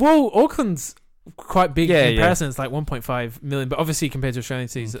smaller. Well, Auckland's quite big in comparison. It's like 1.5 million, but obviously compared to Australian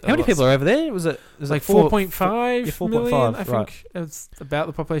cities, how many people are over there? Was it like 4.5 million? 4.5, I think it's about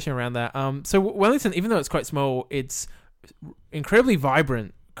the population around that. So Wellington, even though it's quite small, it's incredibly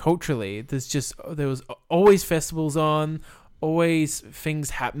vibrant culturally. There was always festivals on, always things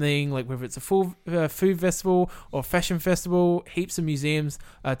happening, like whether it's a full food festival or fashion festival, heaps of museums.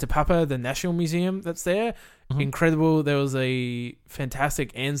 Te Papa, the National Museum that's there, incredible. There was a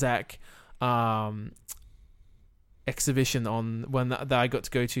fantastic Anzac exhibition on one that I got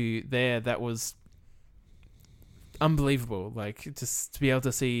to go to there that was unbelievable. Like, just to be able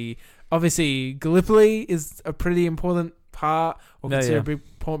to see, obviously Gallipoli is a pretty important part, or considered a big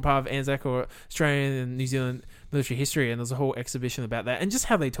important part of Anzac or Australian and New Zealand military history, and there's a whole exhibition about that, and just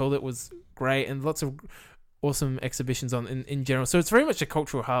how they told it was great, and lots of awesome exhibitions on in general. So it's very much a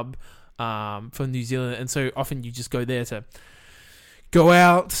cultural hub for New Zealand, and so often you just go there to go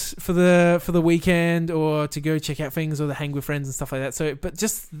out for the weekend, or to go check out things, or to hang with friends and stuff like that. So, but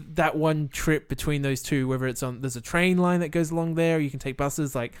just that one trip between those two, whether it's there's a train line that goes along there, or you can take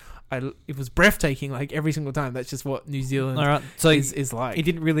buses. Like, it was breathtaking. Like every single time. That's just what New Zealand is like. You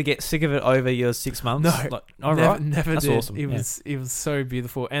didn't really get sick of it over your 6 months. No, never That's did. Awesome. It was so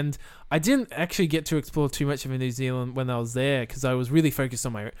beautiful, and I didn't actually get to explore too much of New Zealand when I was there because I was really focused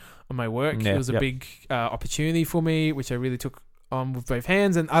on my work. It was a big opportunity for me, which I really took on with both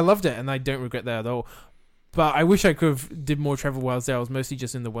hands, and I loved it, and I don't regret that at all. But I wish I could have did more travel while I was there. I was mostly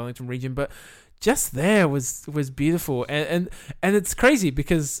just in the Wellington region, but just there was beautiful, and it's crazy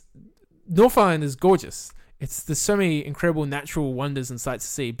because North Island is gorgeous. There's so many incredible natural wonders and sights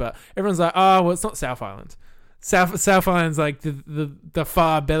to see, but everyone's like, well, it's not South Island. South Island's like the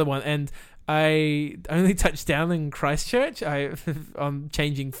far better one, and I only touched down in Christchurch. I'm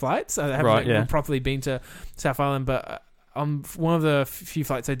changing flights. I haven't properly been to South Island, but on one of the few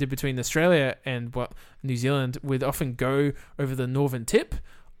flights I did between Australia and New Zealand, we'd often go over the northern tip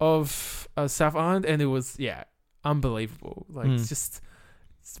of South Island, and it was unbelievable. Like it's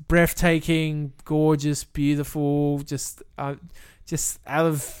breathtaking, gorgeous, beautiful, just out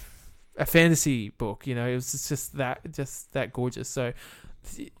of a fantasy book. You know, it was just that gorgeous. So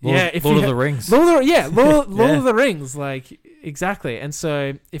Lord of the Rings. Lord Yeah. of the Rings, like exactly. And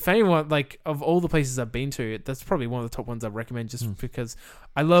so, if anyone like of all the places I've been to, that's probably one of the top ones I'd recommend, just because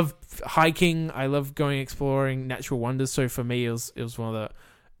I love hiking, I love going exploring natural wonders. So for me, it was one of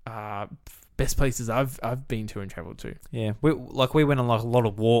the best places I've been to and traveled to. Yeah, we went on like a lot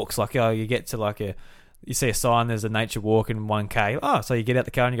of walks. Like, you get to you see a sign, there's a nature walk in 1K. Oh, so you get out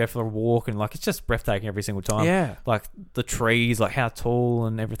the car and you go for a walk, and like it's just breathtaking every single time. Yeah, like the trees, like how tall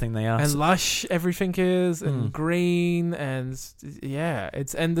and everything they are, and lush everything is, and green, and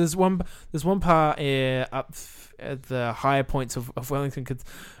there's one part up at the higher points of Wellington. Cause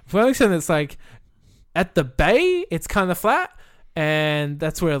Wellington, it's like at the bay, it's kind of flat. And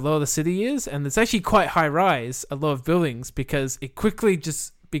that's where a lot of the city is, and it's actually quite high rise, a lot of buildings, because it quickly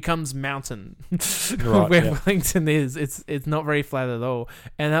just becomes mountain where Wellington is. It's not very flat at all.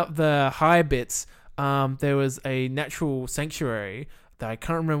 And up the high bits, there was a natural sanctuary that I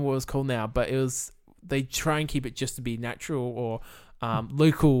can't remember what it was called now, but they try and keep it just to be natural or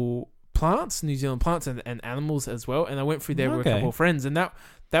local plants, New Zealand plants and animals as well. And I went through there with a couple of friends, and that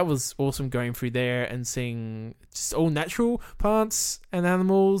was awesome, going through there and seeing just all natural plants and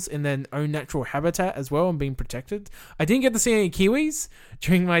animals in their own natural habitat as well, and being protected. I didn't get to see any kiwis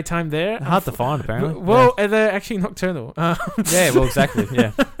during my time there. Hard to find, apparently. Well, they're actually nocturnal. Yeah, well, exactly,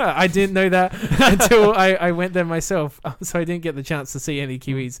 yeah. I didn't know that until I went there myself, so I didn't get the chance to see any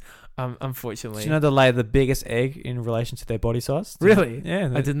kiwis, unfortunately. Do you know they lay the biggest egg in relation to their body size? Really?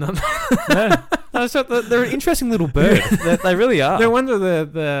 Yeah. I did not know. Yeah. No, so they're an interesting little bird. They really are. No wonder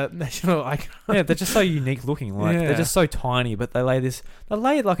the national icon. Yeah, they're just so unique looking. Like they're just so tiny, but they lay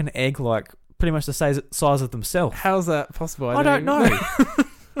like an egg, like pretty much the size of themselves. How's that possible? I don't know.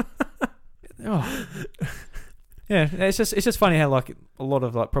 Oh. Yeah, it's just funny how like a lot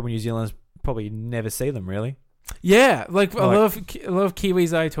of like probably New Zealanders probably never see them really. Yeah, like a lot of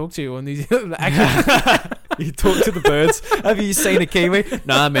Kiwis I talk to on New Zealand. Actually, you talk to the birds. Have you seen a kiwi?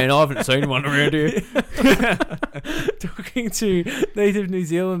 Nah, man, I haven't seen one around here. Talking to native New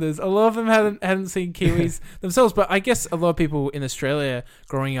Zealanders, a lot of them hadn't seen kiwis themselves. But I guess a lot of people in Australia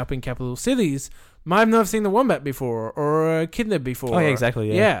growing up in capital cities might not have seen the wombat before or a echidna before. Oh, yeah, exactly.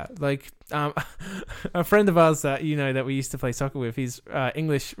 Yeah, yeah, like a friend of ours that that we used to play soccer with. He's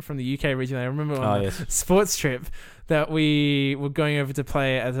English from the UK originally. I remember on a sports trip that we were going over to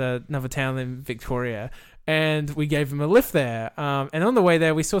play at another town in Victoria, and we gave him a lift there. And on the way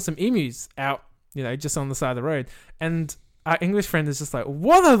there, we saw some emus out, just on the side of the road. And our English friend is just like,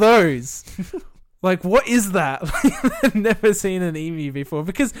 "What are those?" Like, what is that? I've never seen an emu before,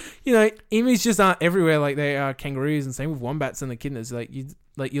 because emus just aren't everywhere like they are kangaroos, and same with wombats and echidnas.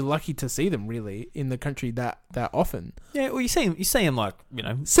 You're lucky to see them really in the country that often. Yeah, well, you see them like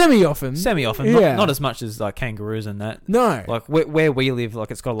semi often, yeah. Not as much as like kangaroos and that. No, like where we live,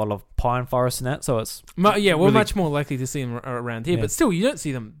 like it's got a lot of pine forests and that, so it's we're really much more likely to see them around here. Yeah. But still, you don't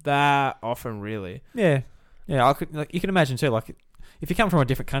see them that often, really. Yeah. You can imagine too, like, if you come from a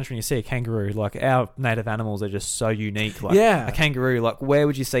different country and you see a kangaroo, like our native animals are just so unique. Like a kangaroo, like where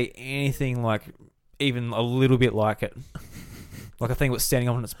would you see anything like even a little bit like it? Like a thing that's standing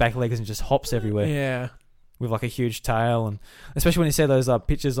on its back legs and just hops everywhere. Yeah. With like a huge tail, and especially when you see those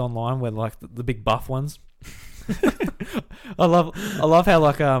pictures online where like the big buff ones. I love how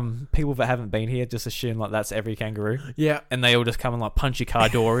like people that haven't been here just assume like that's every kangaroo. Yeah, and they all just come and like punch your car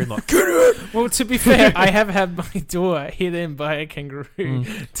door in, like get it. Well, to be fair, I have had my door hit in by a kangaroo.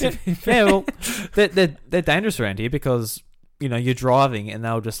 Yeah, well, they're dangerous around here because you're driving and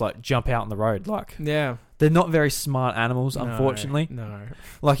they'll just like jump out on the road. Like they're not very smart animals, unfortunately. No,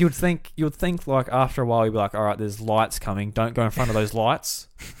 like you would think like after a while you'd be like, all right, there's lights coming. Don't go in front of those lights.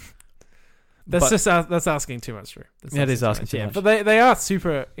 That's asking too much, Drew. It is asking too much. But they are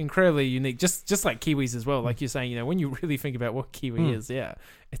super incredibly unique, just like kiwis as well. Like you're saying, when you really think about what kiwi is,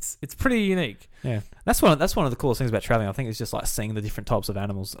 it's pretty unique. Yeah, that's one of the coolest things about traveling. I think it's just like seeing the different types of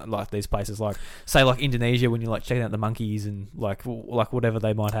animals, like these places, like say like Indonesia when you're like checking out the monkeys and like whatever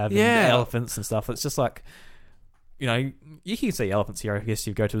they might have, and the elephants and stuff. It's just like. You can see elephants here. I guess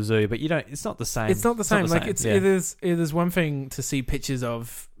you go to a zoo, but you don't. It's not the same. It's not the same. It is one thing to see pictures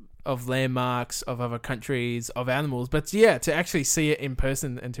of landmarks of other countries of animals, but to actually see it in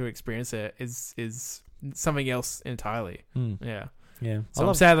person and to experience it is something else entirely. Yeah. So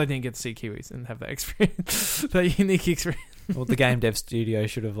I'm sad I didn't get to see kiwis and have that experience, that unique experience. Well, the game dev studio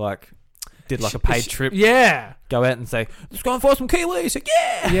should have did like a paid trip. Yeah. Go out and say, let's go and find some kiwis. Like,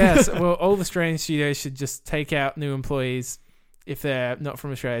 yeah. Yes. Well, all the Australian studios should just take out new employees if they're not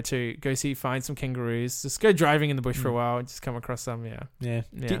from Australia, to find some kangaroos. Just go driving in the bush for a while and just come across some. Yeah.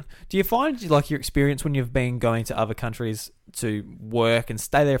 Do you find like your experience when you've been going to other countries to work and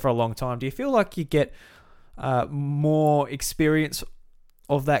stay there for a long time? Do you feel like you get more experience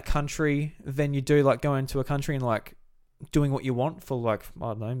of that country than you do like going to a country and like doing what you want for like, I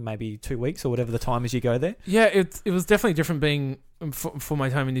don't know, maybe 2 weeks or whatever the time is you go there? Yeah, it was definitely different being for my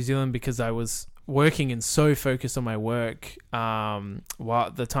time in New Zealand, because I was working and so focused on my work while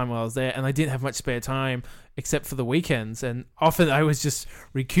I was there, and I didn't have much spare time except for the weekends, and often I was just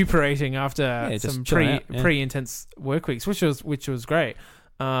recuperating after some pretty intense work weeks, which was great.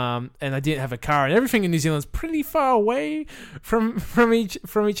 And I didn't have a car, and everything in New Zealand's pretty far away from each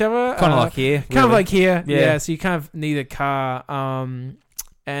other. Kind of like here. Kind of like here. Yeah. So you kind of need a car.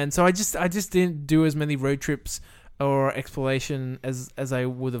 And so I just didn't do as many road trips or exploration as I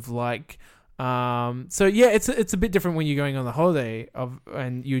would have liked. So yeah, it's a bit different when you're going on the holiday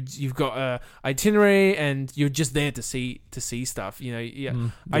and you've got a itinerary and you're just there to see stuff.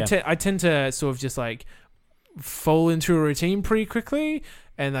 I tend to sort of just like fall into a routine pretty quickly,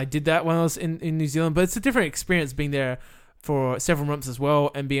 and I did that when I was in New Zealand. But it's a different experience being there for several months as well,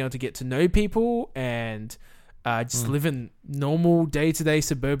 and being able to get to know people and just living normal day-to-day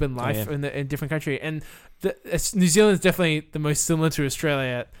suburban life in a different country. And New Zealand is definitely the most similar to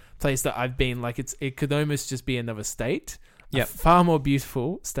Australia place that I've been. Like it could almost just be another state. Yeah, far more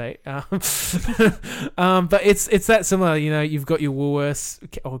beautiful state. But it's that similar. You've got your Woolworths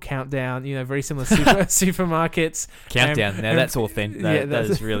or Countdown. Very similar supermarkets. Countdown. Now that's all thin. That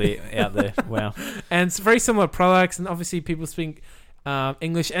is really out there. Wow. And it's very similar products, and obviously people speak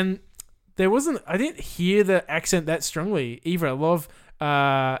English. And I didn't hear the accent that strongly either. A lot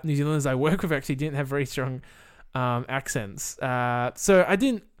of New Zealanders I work with actually didn't have very strong accents. So I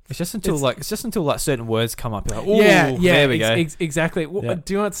didn't. It's just until certain words come up. You're like, there we go. Exactly. Well,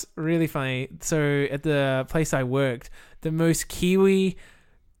 do you know what's really funny? So at the place I worked, the most Kiwi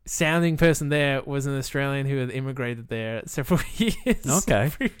sounding person there was an Australian who had immigrated there several years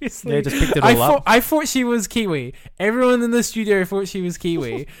previously. Yeah, just picked it all up. I thought she was Kiwi. Everyone in the studio thought she was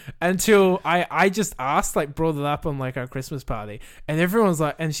Kiwi until I just asked, like, brought it up on like our Christmas party, and everyone's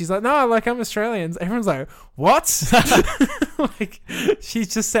like, and she's like, no, like I'm Australian. Everyone's like, what? Like, she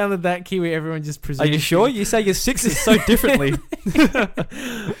just sounded that Kiwi. Everyone just presumed. Are you sure? You say your sixes so differently.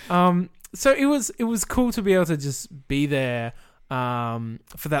 So it was cool to be able to just be there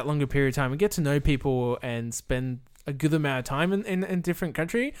for that longer period of time and get to know people and spend a good amount of time in different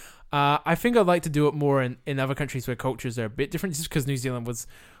country. I think I'd like to do it more in other countries where cultures are a bit different, just because New Zealand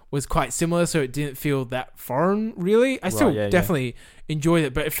was quite similar, so it didn't feel that foreign, really. I still definitely enjoyed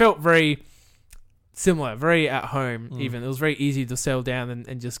it, but it felt very similar, very at home. Even it was very easy to settle down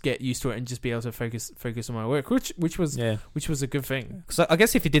and just get used to it and just be able to focus on my work, which was a good thing. So I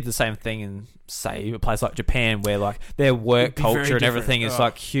guess if you did the same thing in, say, a place like Japan, where like their work culture and everything is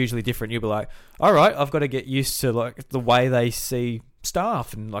like hugely different, you'd be like, all right, I've got to get used to like the way they see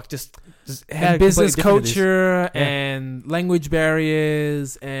staff and like just how business culture and language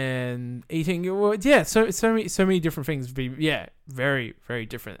barriers and eating. So many different things. Very, very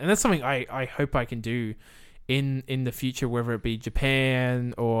different. And that's something I hope I can do in the future, whether it be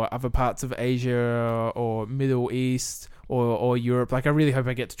Japan or other parts of Asia or Middle East or Europe. Like, I really hope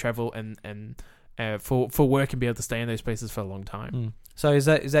I get to travel and for work and be able to stay in those places for a long time. So is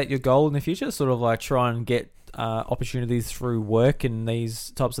that your goal in the future? Sort of like try and get opportunities through work and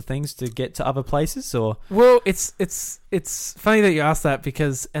these types of things to get to other places, or? Well, it's funny that you asked that,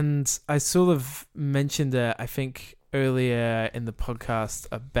 because, and I sort of mentioned it, I think, earlier in the podcast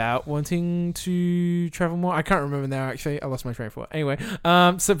about wanting to travel more. I can't remember now, actually. I lost my train of thought. Anyway,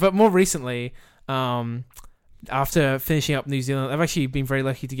 but more recently, after finishing up New Zealand, I've actually been very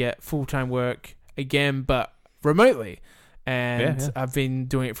lucky to get full-time work again, but remotely. And I've been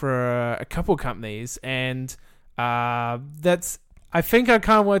doing it for a couple companies, and I think I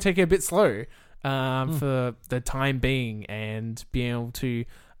kind of want to take it a bit slow for the time being, and being able to,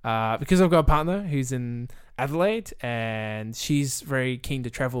 because I've got a partner who's in Adelaide, and she's very keen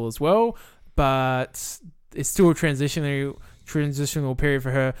to travel as well, but it's still a transitional period for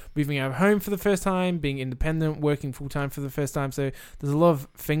her, moving out of home for the first time, being independent, working full-time for the first time. So there's a lot of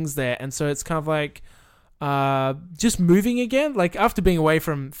things there, and so it's kind of like just moving again, like after being away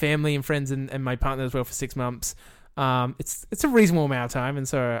from family and friends and my partner as well for 6 months. It's a reasonable amount of time, and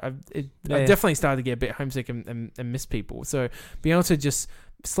so I've definitely started to get a bit homesick and miss people. So being able to just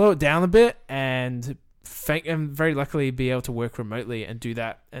slow it down a bit and very luckily be able to work remotely and do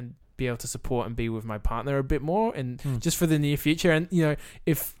that and be able to support and be with my partner a bit more, and just for the near future. And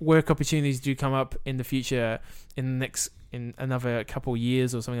if work opportunities do come up in the future in the next in another couple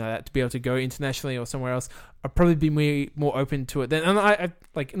years or something like that to be able to go internationally or somewhere else, I'd probably be more open to it then. And I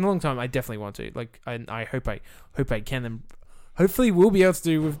like in a long time, I definitely want to. Like I hope I can, and hopefully will be able to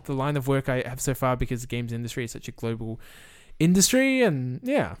do with the line of work I have so far, because the games industry is such a global industry. And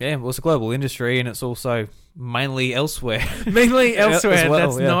well, it's a global industry, and it's also mainly elsewhere. Elsewhere. Well,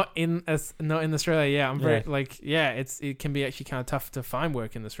 that's not in Australia. I'm very it can be actually kind of tough to find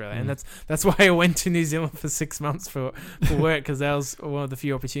work in Australia, and that's why I went to New Zealand for 6 months for work, because that was one of the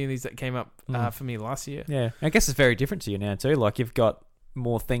few opportunities that came up for me last year. Yeah, I guess it's very different to you now too. Like you've got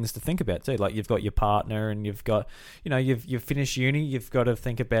more things to think about too. Like you've got your partner, and you've got, you've finished uni. You've got to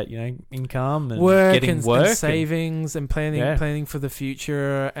think about income and getting work and savings and planning for the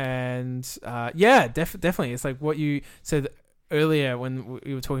future. And definitely, it's like what you said earlier when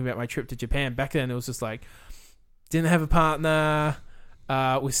we were talking about my trip to Japan. Back then, it was just like didn't have a partner.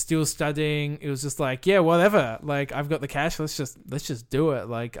 Was still studying. It was just like, whatever. Like I've got the cash. Let's just do it.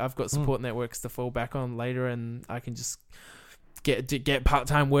 Like I've got support networks to fall back on later, and I can just get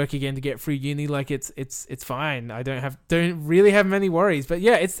part-time work again to get through uni. Like it's fine. I don't really have many worries. But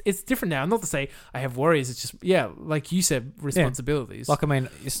it's different now. Not to say I have worries. It's just like you said, responsibilities. Like I mean,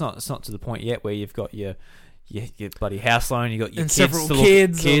 it's not to the point yet where you've got your bloody house loan, you got your and kids, several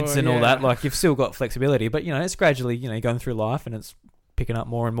kids and all that. Like you've still got flexibility, but it's gradually going through life, and it's picking up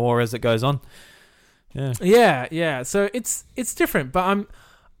more and more as it goes on. So it's different, but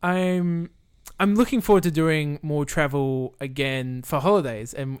I'm looking forward to doing more travel again for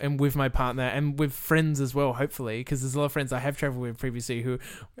holidays, and with my partner and with friends as well, hopefully, because there's a lot of friends I have traveled with previously who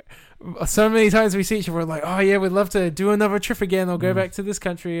so many times we see each other, we're like, oh yeah, we'd love to do another trip again, or go back to this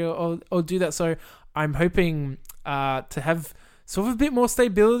country, or do that. So I'm hoping to have sort of a bit more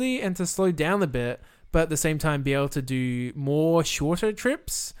stability and to slow down a bit, but at the same time be able to do more shorter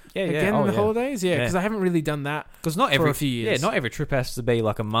trips in the holidays. Because I haven't really done that for a few years. Not every trip has to be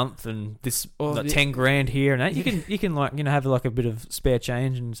like a month and this like 10 grand here and that. You can like have like a bit of spare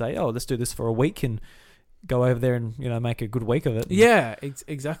change and say, oh, let's do this for a week, and go over there and make a good week of it.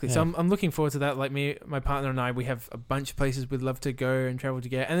 Exactly. So I'm looking forward to that. Like my partner and I, we have a bunch of places we'd love to go and travel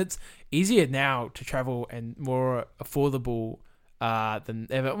together, and it's easier now to travel and more affordable than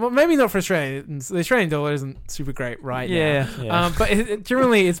ever. Well, maybe not for Australians. The Australian dollar isn't super great right now. But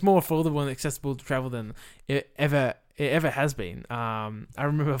generally, it's more affordable and accessible to travel than it ever has been. I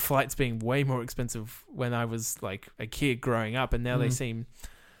remember flights being way more expensive when I was like a kid growing up, and now they seem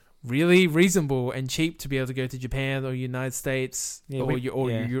really reasonable and cheap to be able to go to Japan or United States or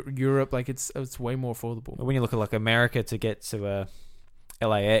Europe. Like it's way more affordable. When you look at like America to get to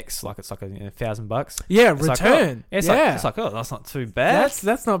LAX, like it's like $1,000. Yeah, it's return. It's like, oh, that's not too bad.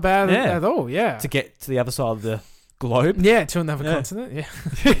 That's not bad at all. Yeah, to get to the other side of the globe. Yeah, to another continent.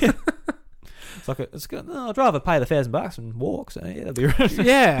 Yeah. It's like it's good. No, I'd rather pay the $1,000 and walk. So that'd be right.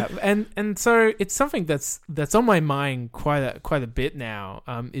 Yeah, and so it's something that's on my mind quite a bit now.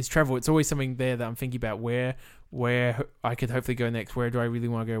 Is travel. It's always something there that I'm thinking about where I could hopefully go next. Where do I really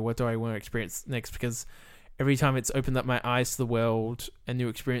want to go? What do I want to experience next? Because every time it's opened up my eyes to the world and new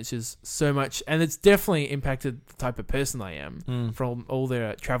experiences so much, and it's definitely impacted the type of person I am from all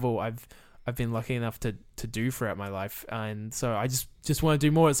the travel I've been lucky enough to do throughout my life. And so I just want to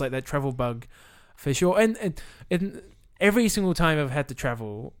do more. It's like that travel bug for sure. And every single time I've had to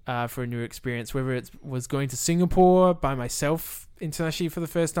travel for a new experience, whether it was going to Singapore by myself internationally for the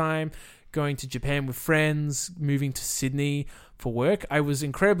first time, going to Japan with friends, moving to Sydney for work, I was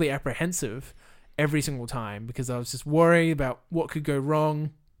incredibly apprehensive every single time, because I was just worried about what could go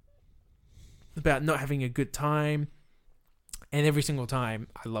wrong, about not having a good time. And every single time,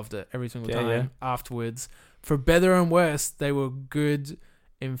 I loved it. Every single time afterwards, for better and worse, they were good,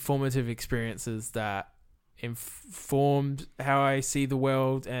 informative experiences that informed how I see the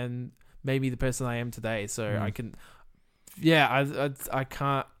world and maybe the person I am today. So I can, I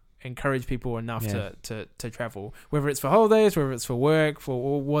can't encourage people enough to travel, whether it's for holidays, whether it's for work,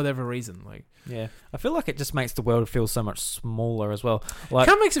 for whatever reason. Like, I feel like it just makes the world feel so much smaller as well. Like,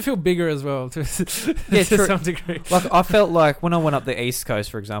 kind of makes it feel bigger as well, to some degree. Like I felt like when I went up the East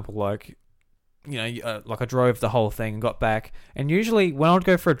Coast, for example, like like I drove the whole thing and got back, and usually when I'd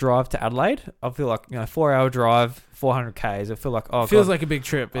go for a drive to Adelaide, I feel like 4-hour drive, 400 k's. I feel like feels like a big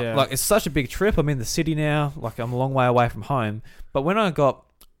trip. Yeah, like it's such a big trip. I'm in the city now. Like I'm a long way away from home. But when I got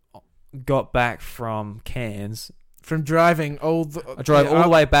back from Cairns. From driving I drove all the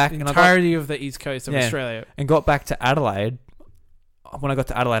way back, the entirety of the east coast of Australia, and got back to Adelaide. When I got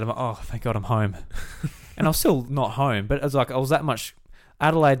to Adelaide, I'm like, oh, thank God I'm home. And I was still not home, but it was like I was that much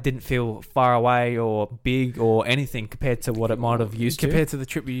Adelaide didn't feel far away or big or anything compared to what it might have used compared to the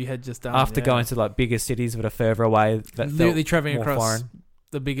trip you had just done. After going to like bigger cities that are further away, that literally traveling more across foreign.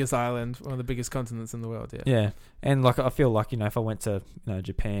 the biggest island, one of the biggest continents in the world. Yeah. Yeah, and like I feel like if I went to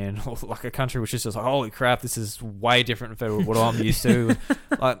Japan or like a country which is just like holy crap, this is way different from what I'm used to.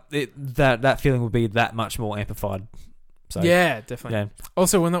 Like that feeling would be that much more amplified. So, yeah, definitely. Yeah.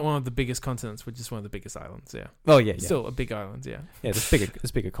 Also, we're not one of the biggest continents. We're just one of the biggest islands. Yeah. Oh yeah. Still a big island. Yeah. Yeah,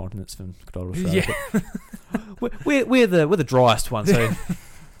 there's bigger continents than good old Australia. Yeah. we're the driest one. So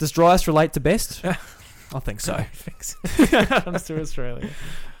does driest relate to best? I think so. I think so. When it comes to Australia.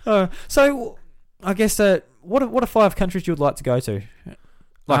 So I guess what are 5 countries you would like to go to?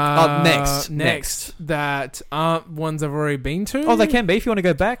 Like next that aren't ones I've already been to. Oh, they can be if you want to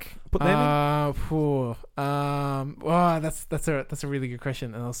go back. Put them in. Wow, that's a really good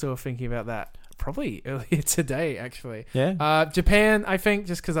question, and I was still thinking about that probably earlier today, actually. Yeah. Japan, I think,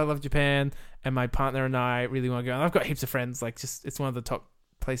 just because I love Japan, and my partner and I really want to go. And I've got heaps of friends. Like, just it's one of the top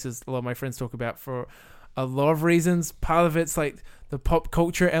places a lot of my friends talk about for a lot of reasons. Part of it's like the pop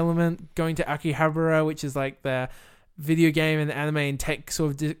culture element, going to Akihabara, which is like the video game and anime and tech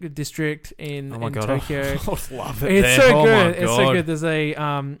sort of district in Tokyo. I love it. It's so good. It's so good. There's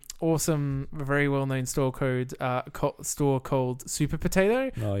a awesome, very well known store called Super Potato,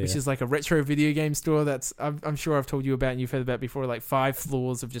 which is like a retro video game store. That's I'm sure I've told you about and you've heard about before. Like 5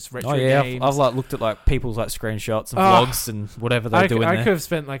 floors of just retro games. I've like looked at like people's like screenshots and vlogs and whatever they're doing. I could have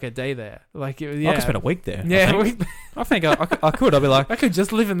spent like a day there. I could spend a week there. Yeah, I think I could. I'd be like, I could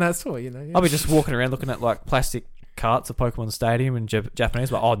just live in that store. Yeah. I'll be just walking around looking at like plastic carts of Pokemon Stadium in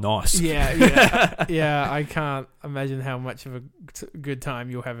Japanese, but nice. Yeah. I can't imagine how much of a good time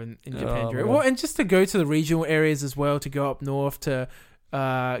you'll have in Japan. Well, and just to go to the regional areas as well, to go up north, to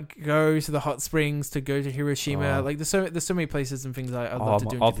go to the hot springs, to go to Hiroshima. Like there's so many places and things I'd love to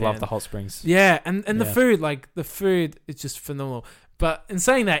do in Japan. I'd love the hot springs. Yeah, and the food, like the food is just phenomenal. But in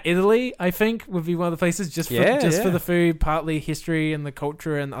saying that, Italy, I think, would be one of the places just for the food, partly history and the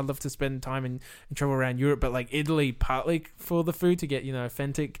culture, and I'd love to spend time and travel around Europe. But like Italy, partly for the food, to get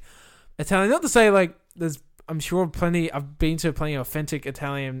authentic Italian. Not to say like I'm sure I've been to plenty of authentic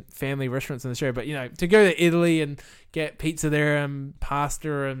Italian family restaurants in Australia, but to go to Italy and get pizza there and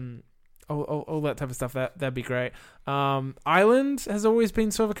pasta and all that type of stuff, that'd be great. Ireland has always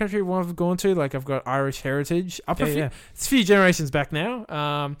been sort of a country I've gone to. Like I've got Irish heritage. It's a few generations back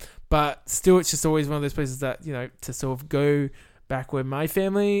now, but still, it's just always one of those places that to sort of go back where my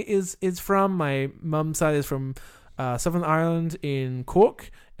family is from. My mum's side is from Southern Ireland in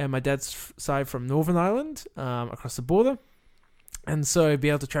Cork, and my dad's side from Northern Ireland, across the border. And so be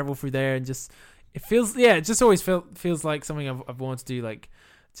able to travel through there and just it just always feels like something I've wanted to do. Like,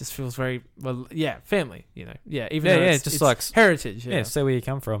 just feels very family, even though it's like heritage. See where you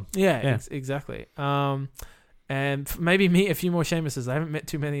come from. Exactly. And maybe meet a few more Seamuses. I haven't met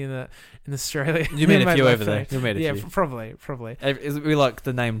too many in Australia. You met a few over there. You met a few. Probably. We like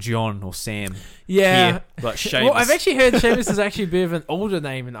the name John or Sam. Yeah, here, like Seamus. Well, I've actually heard Seamus is actually a bit of an older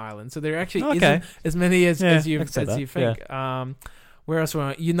name in Ireland, so there actually isn't as many as you think. Yeah. Where else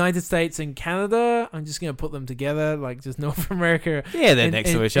were United States and Canada? I'm just going to put them together, like just North America. Yeah, they're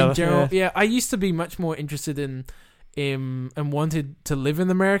next to each other. General, I used to be much more interested in and wanted to live in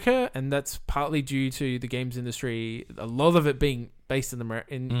America, and that's partly due to the games industry. A lot of it being based in the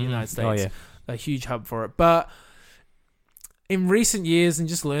United States, a huge hub for it. But in recent years, and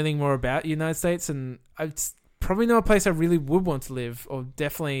just learning more about the United States, and it's probably not a place I really would want to live, or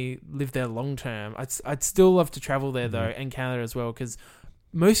definitely live there long term. I'd still love to travel there though, and Canada as well,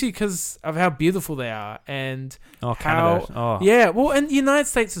 mostly because of how beautiful they are, and Canada. and the United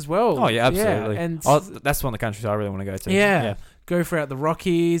States as well. Oh yeah, absolutely. And that's one of the countries I really want to go to. Go throughout the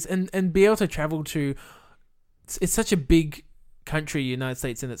Rockies and be able to travel to. It's such a big country, United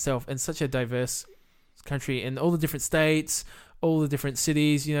States in itself, and such a diverse country, and all the different states, all the different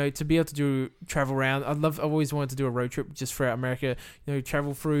cities, to be able to travel around. I've always wanted to do a road trip just throughout America,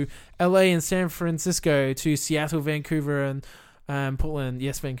 travel through LA and San Francisco to Seattle, Vancouver, and Portland.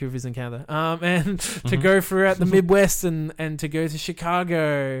 Yes, Vancouver's in Canada. And to go throughout the Midwest and to go to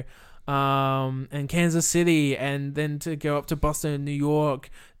Chicago, and Kansas City, and then to go up to Boston and New York,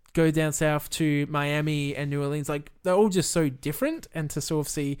 go down south to Miami and New Orleans. Like, they're all just so different, and to sort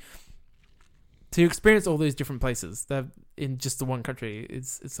of to experience all those different places that in just the one country,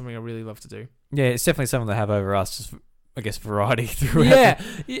 it's something I really love to do. Yeah, it's definitely something they have over us. Just, I guess, variety throughout.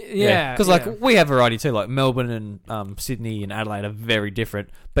 Because we have variety too. Like Melbourne and Sydney and Adelaide are very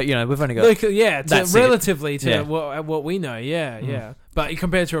different. But we've only got relatively to what we know. But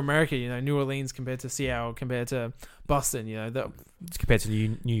compared to America, New Orleans compared to Seattle, compared to Boston, compared to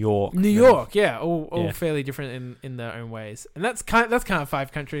New York. New York, all Yeah. fairly different in their own ways. And that's kind of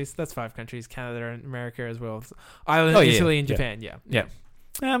 5 countries. That's 5 countries, Canada and America as well. Ireland, Italy, and Japan. Yeah.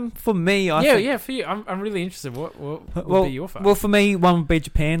 For me, I think, for you, I'm really interested. What would well, be your 5? Well, for me, one would be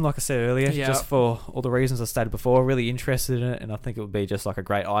Japan, like I said earlier, Yeah. just for all the reasons I stated before. Really interested in it, and I think it would be just like a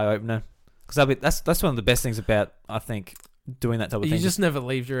great eye opener. Because that's one of the best things about, I think, doing that type of You thing. just never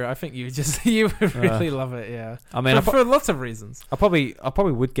leave, Drew. I think you would really love it. Yeah. I mean, for lots of reasons. I probably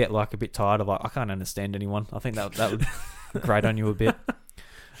would get like a bit tired of like I can't understand anyone. I think that would grate on you a bit.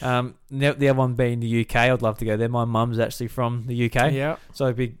 The other one being the UK. I'd love to go there. My mum's actually from the UK, Yeah. so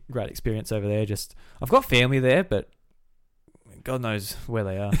it'd be a great experience over there. Just I've got family there, but God knows where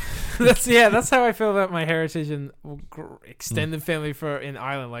they are. That's how I feel about my heritage and extended family in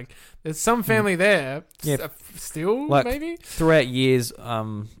Ireland. Like, there's some family there, Yeah. still Like, maybe. Throughout years,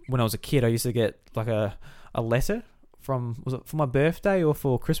 when I was a kid, I used to get like a letter was it for my birthday or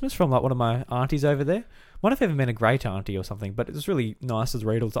for Christmas from like one of my aunties over there. Might have even been a great auntie or something, but it was really nice to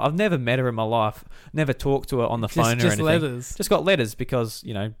read. I've never met her in my life, never talked to her on the phone or anything. Letters. Just got letters because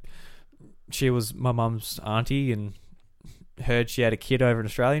she was my mum's auntie and heard she had a kid over in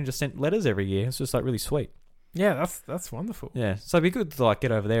Australia and just sent letters every year. It's just like really sweet. Yeah, that's wonderful. Yeah, so it'd be good to like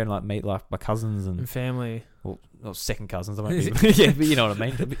get over there and like meet like my cousins and And family. well, second cousins. I won't be, yeah, but you know what I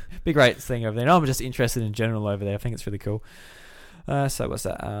mean. It'd be great thing over there. And I'm just interested in general over there. I think it's really cool. So what's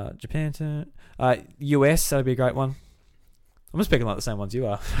that? Japan, US. That'd be a great one. I'm just picking like the same ones you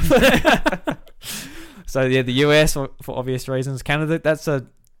are. So yeah, the US for obvious reasons. Canada. That's a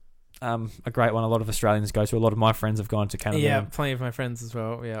great one. A lot of Australians go to. A lot of my friends have gone to Canada. Yeah, plenty of my friends as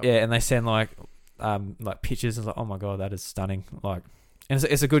well. Yeah. Yeah, and they send like pictures and like, oh my god, that is stunning. Like, and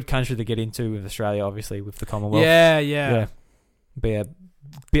it's a good country to get into with Australia, obviously with the Commonwealth. Yeah. Be a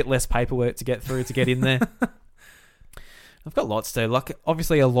bit less paperwork to get through to get in there. I've got lots to like.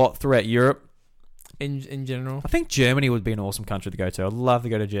 Obviously, a lot throughout Europe. In general, I think Germany would be an awesome country to go to. I'd love to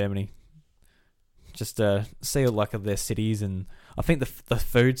go to Germany. Just see like their cities, and I think the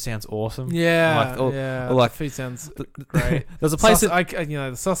food sounds awesome. yeah, like the food sounds great. There's a place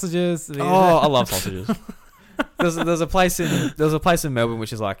the sausages. I love sausages. there's a place in Melbourne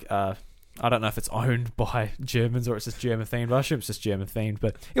which is like I don't know if it's owned by Germans or it's just German themed. I assume it's just German themed,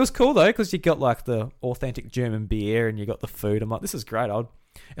 but it was cool though because you got like the authentic German beer and you got the food. I'm like, this is great.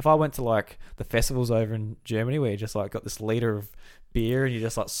 If I went to like the festivals over in Germany where you just like got this liter of beer and you're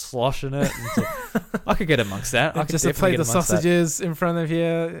just like sloshing it, and I could get amongst that. I could just definitely play get the amongst sausages in front of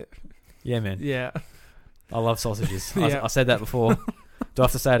you. Yeah, man. Yeah, I love sausages. Yeah. I said that before. Do I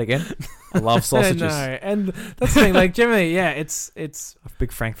have to say it again? I love sausages. No, and that's the thing. Like Germany, yeah, it's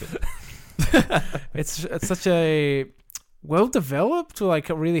Big Frankfurt. it's such a well developed, like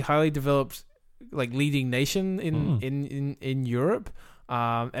a really highly developed, like leading nation in Europe,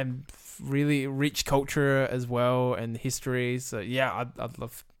 and really rich culture as well and history. So yeah, I'd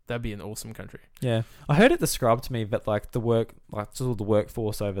love. That'd be an awesome country. Yeah, I heard it described to me that like the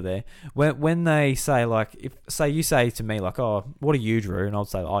workforce over there, when they say like, if say you say to me like, oh, what are you, Drew? And I'll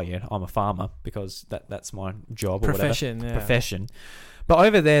say, oh yeah, I'm a farmer because that's my job or Profession, whatever. yeah. Profession. But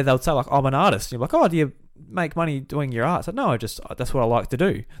over there they'll say like, I'm an artist. And you're like, oh, do you make money doing your art? So no, that's what I like to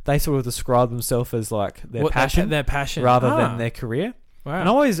do. They sort of describe themselves as like their passion rather than their career. Wow. And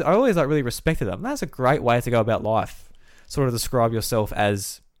I always like really respected them. That's a great way to go about life. Sort of describe yourself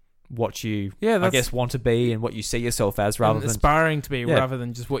as what you, I guess, want to be and what you see yourself as, rather than aspiring to be, rather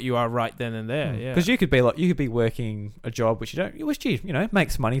than just what you are right then and there. Yeah, because you could be working a job which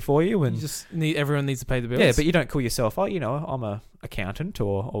makes money for you, and everyone needs to pay the bills. Yeah, but you don't call yourself, I'm a accountant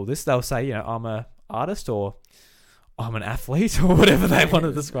or all this. They'll say, I'm a artist or I'm an athlete or whatever they want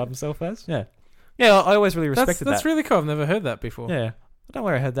to describe themselves as. Yeah, I always really respected that. That's really cool. I've never heard that before. Yeah, I don't know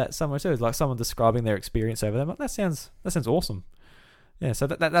where I heard that somewhere too. It's like someone describing their experience over there. Like, that sounds awesome. Yeah, so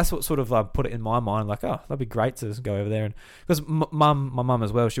that's what sort of put it in my mind, like, oh, that'd be great to go over there. And because my mum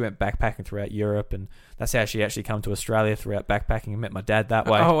as well, she went backpacking throughout Europe, and that's how she actually come to Australia throughout backpacking and met my dad that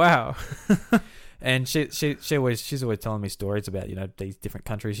way. Oh wow! And she's always telling me stories about these different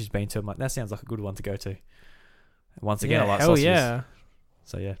countries she's been to. I'm like, that sounds like a good one to go to. Once again, I like sausages. Yeah.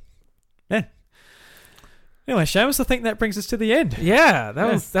 So yeah. Anyway, Seamus, I think that brings us to the end. Yeah,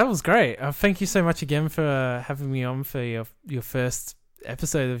 that was great. Thank you so much again for having me on for your first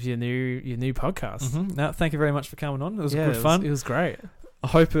episode of your new podcast. Mm-hmm. No, thank you very much for coming on. It was good fun. It was great. I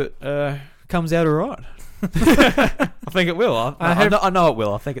hope it comes out all right. I think it will. I know it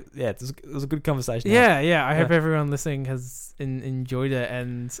will. I think it was a good conversation. Yeah. I hope everyone listening has enjoyed it,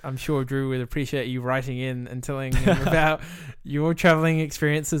 and I'm sure Drew would appreciate you writing in and telling him about your traveling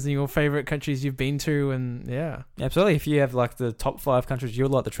experiences and your favorite countries you've been to, and absolutely. If you have like the top 5 countries you'd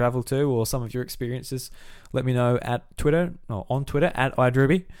like to travel to, or some of your experiences, let me know on Twitter at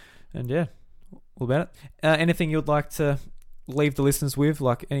iDruby, and all about it. Anything you'd like to leave the listeners with,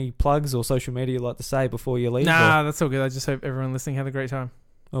 like any plugs or social media you'd like to say before you leave? That's all good. I just hope everyone listening had a great time.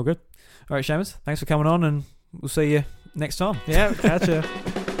 All good. All right, Seamus, thanks for coming on, and we'll see you next time. Yeah, gotcha.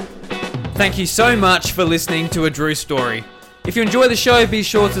 Thank you so much for listening to A Drew Story. If you enjoy the show, be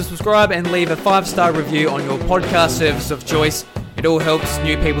sure to subscribe and leave a 5-star review on your podcast service of choice. It all helps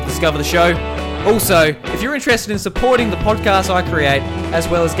new people discover the show. Also, if you're interested in supporting the podcast I create, as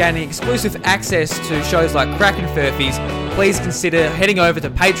well as gaining exclusive access to shows like Crack and Furfies, please consider heading over to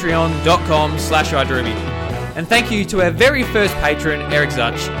patreon.com/iDruby. And thank you to our very first patron, Eric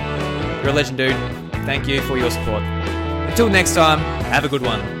Zutch. You're a legend, dude. Thank you for your support. Until next time, have a good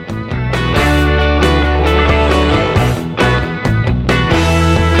one.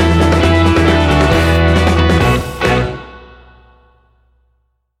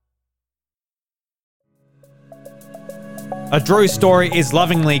 A Drew Story is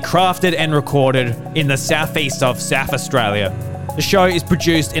lovingly crafted and recorded in the southeast of South Australia. The show is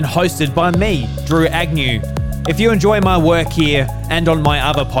produced and hosted by me, Drew Agnew. If you enjoy my work here and on my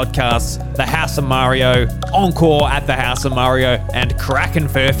other podcasts, The House of Mario, Encore at the House of Mario, and Crack and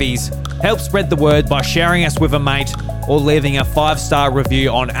Furfies, help spread the word by sharing us with a mate or leaving a 5-star review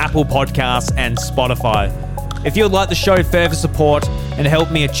on Apple Podcasts and Spotify. If you'd like to show further support and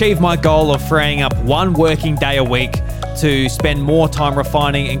help me achieve my goal of freeing up 1 working day a week to spend more time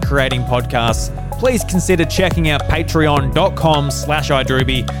refining and creating podcasts, please consider checking out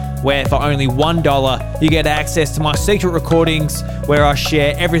patreon.com/iDruby, where for only $1 you get access to my secret recordings where I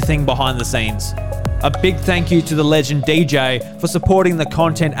share everything behind the scenes. A big thank you to the legend DJ for supporting the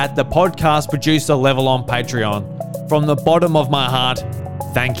content at the podcast producer level on Patreon. From the bottom of my heart,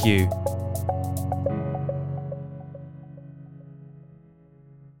 thank you.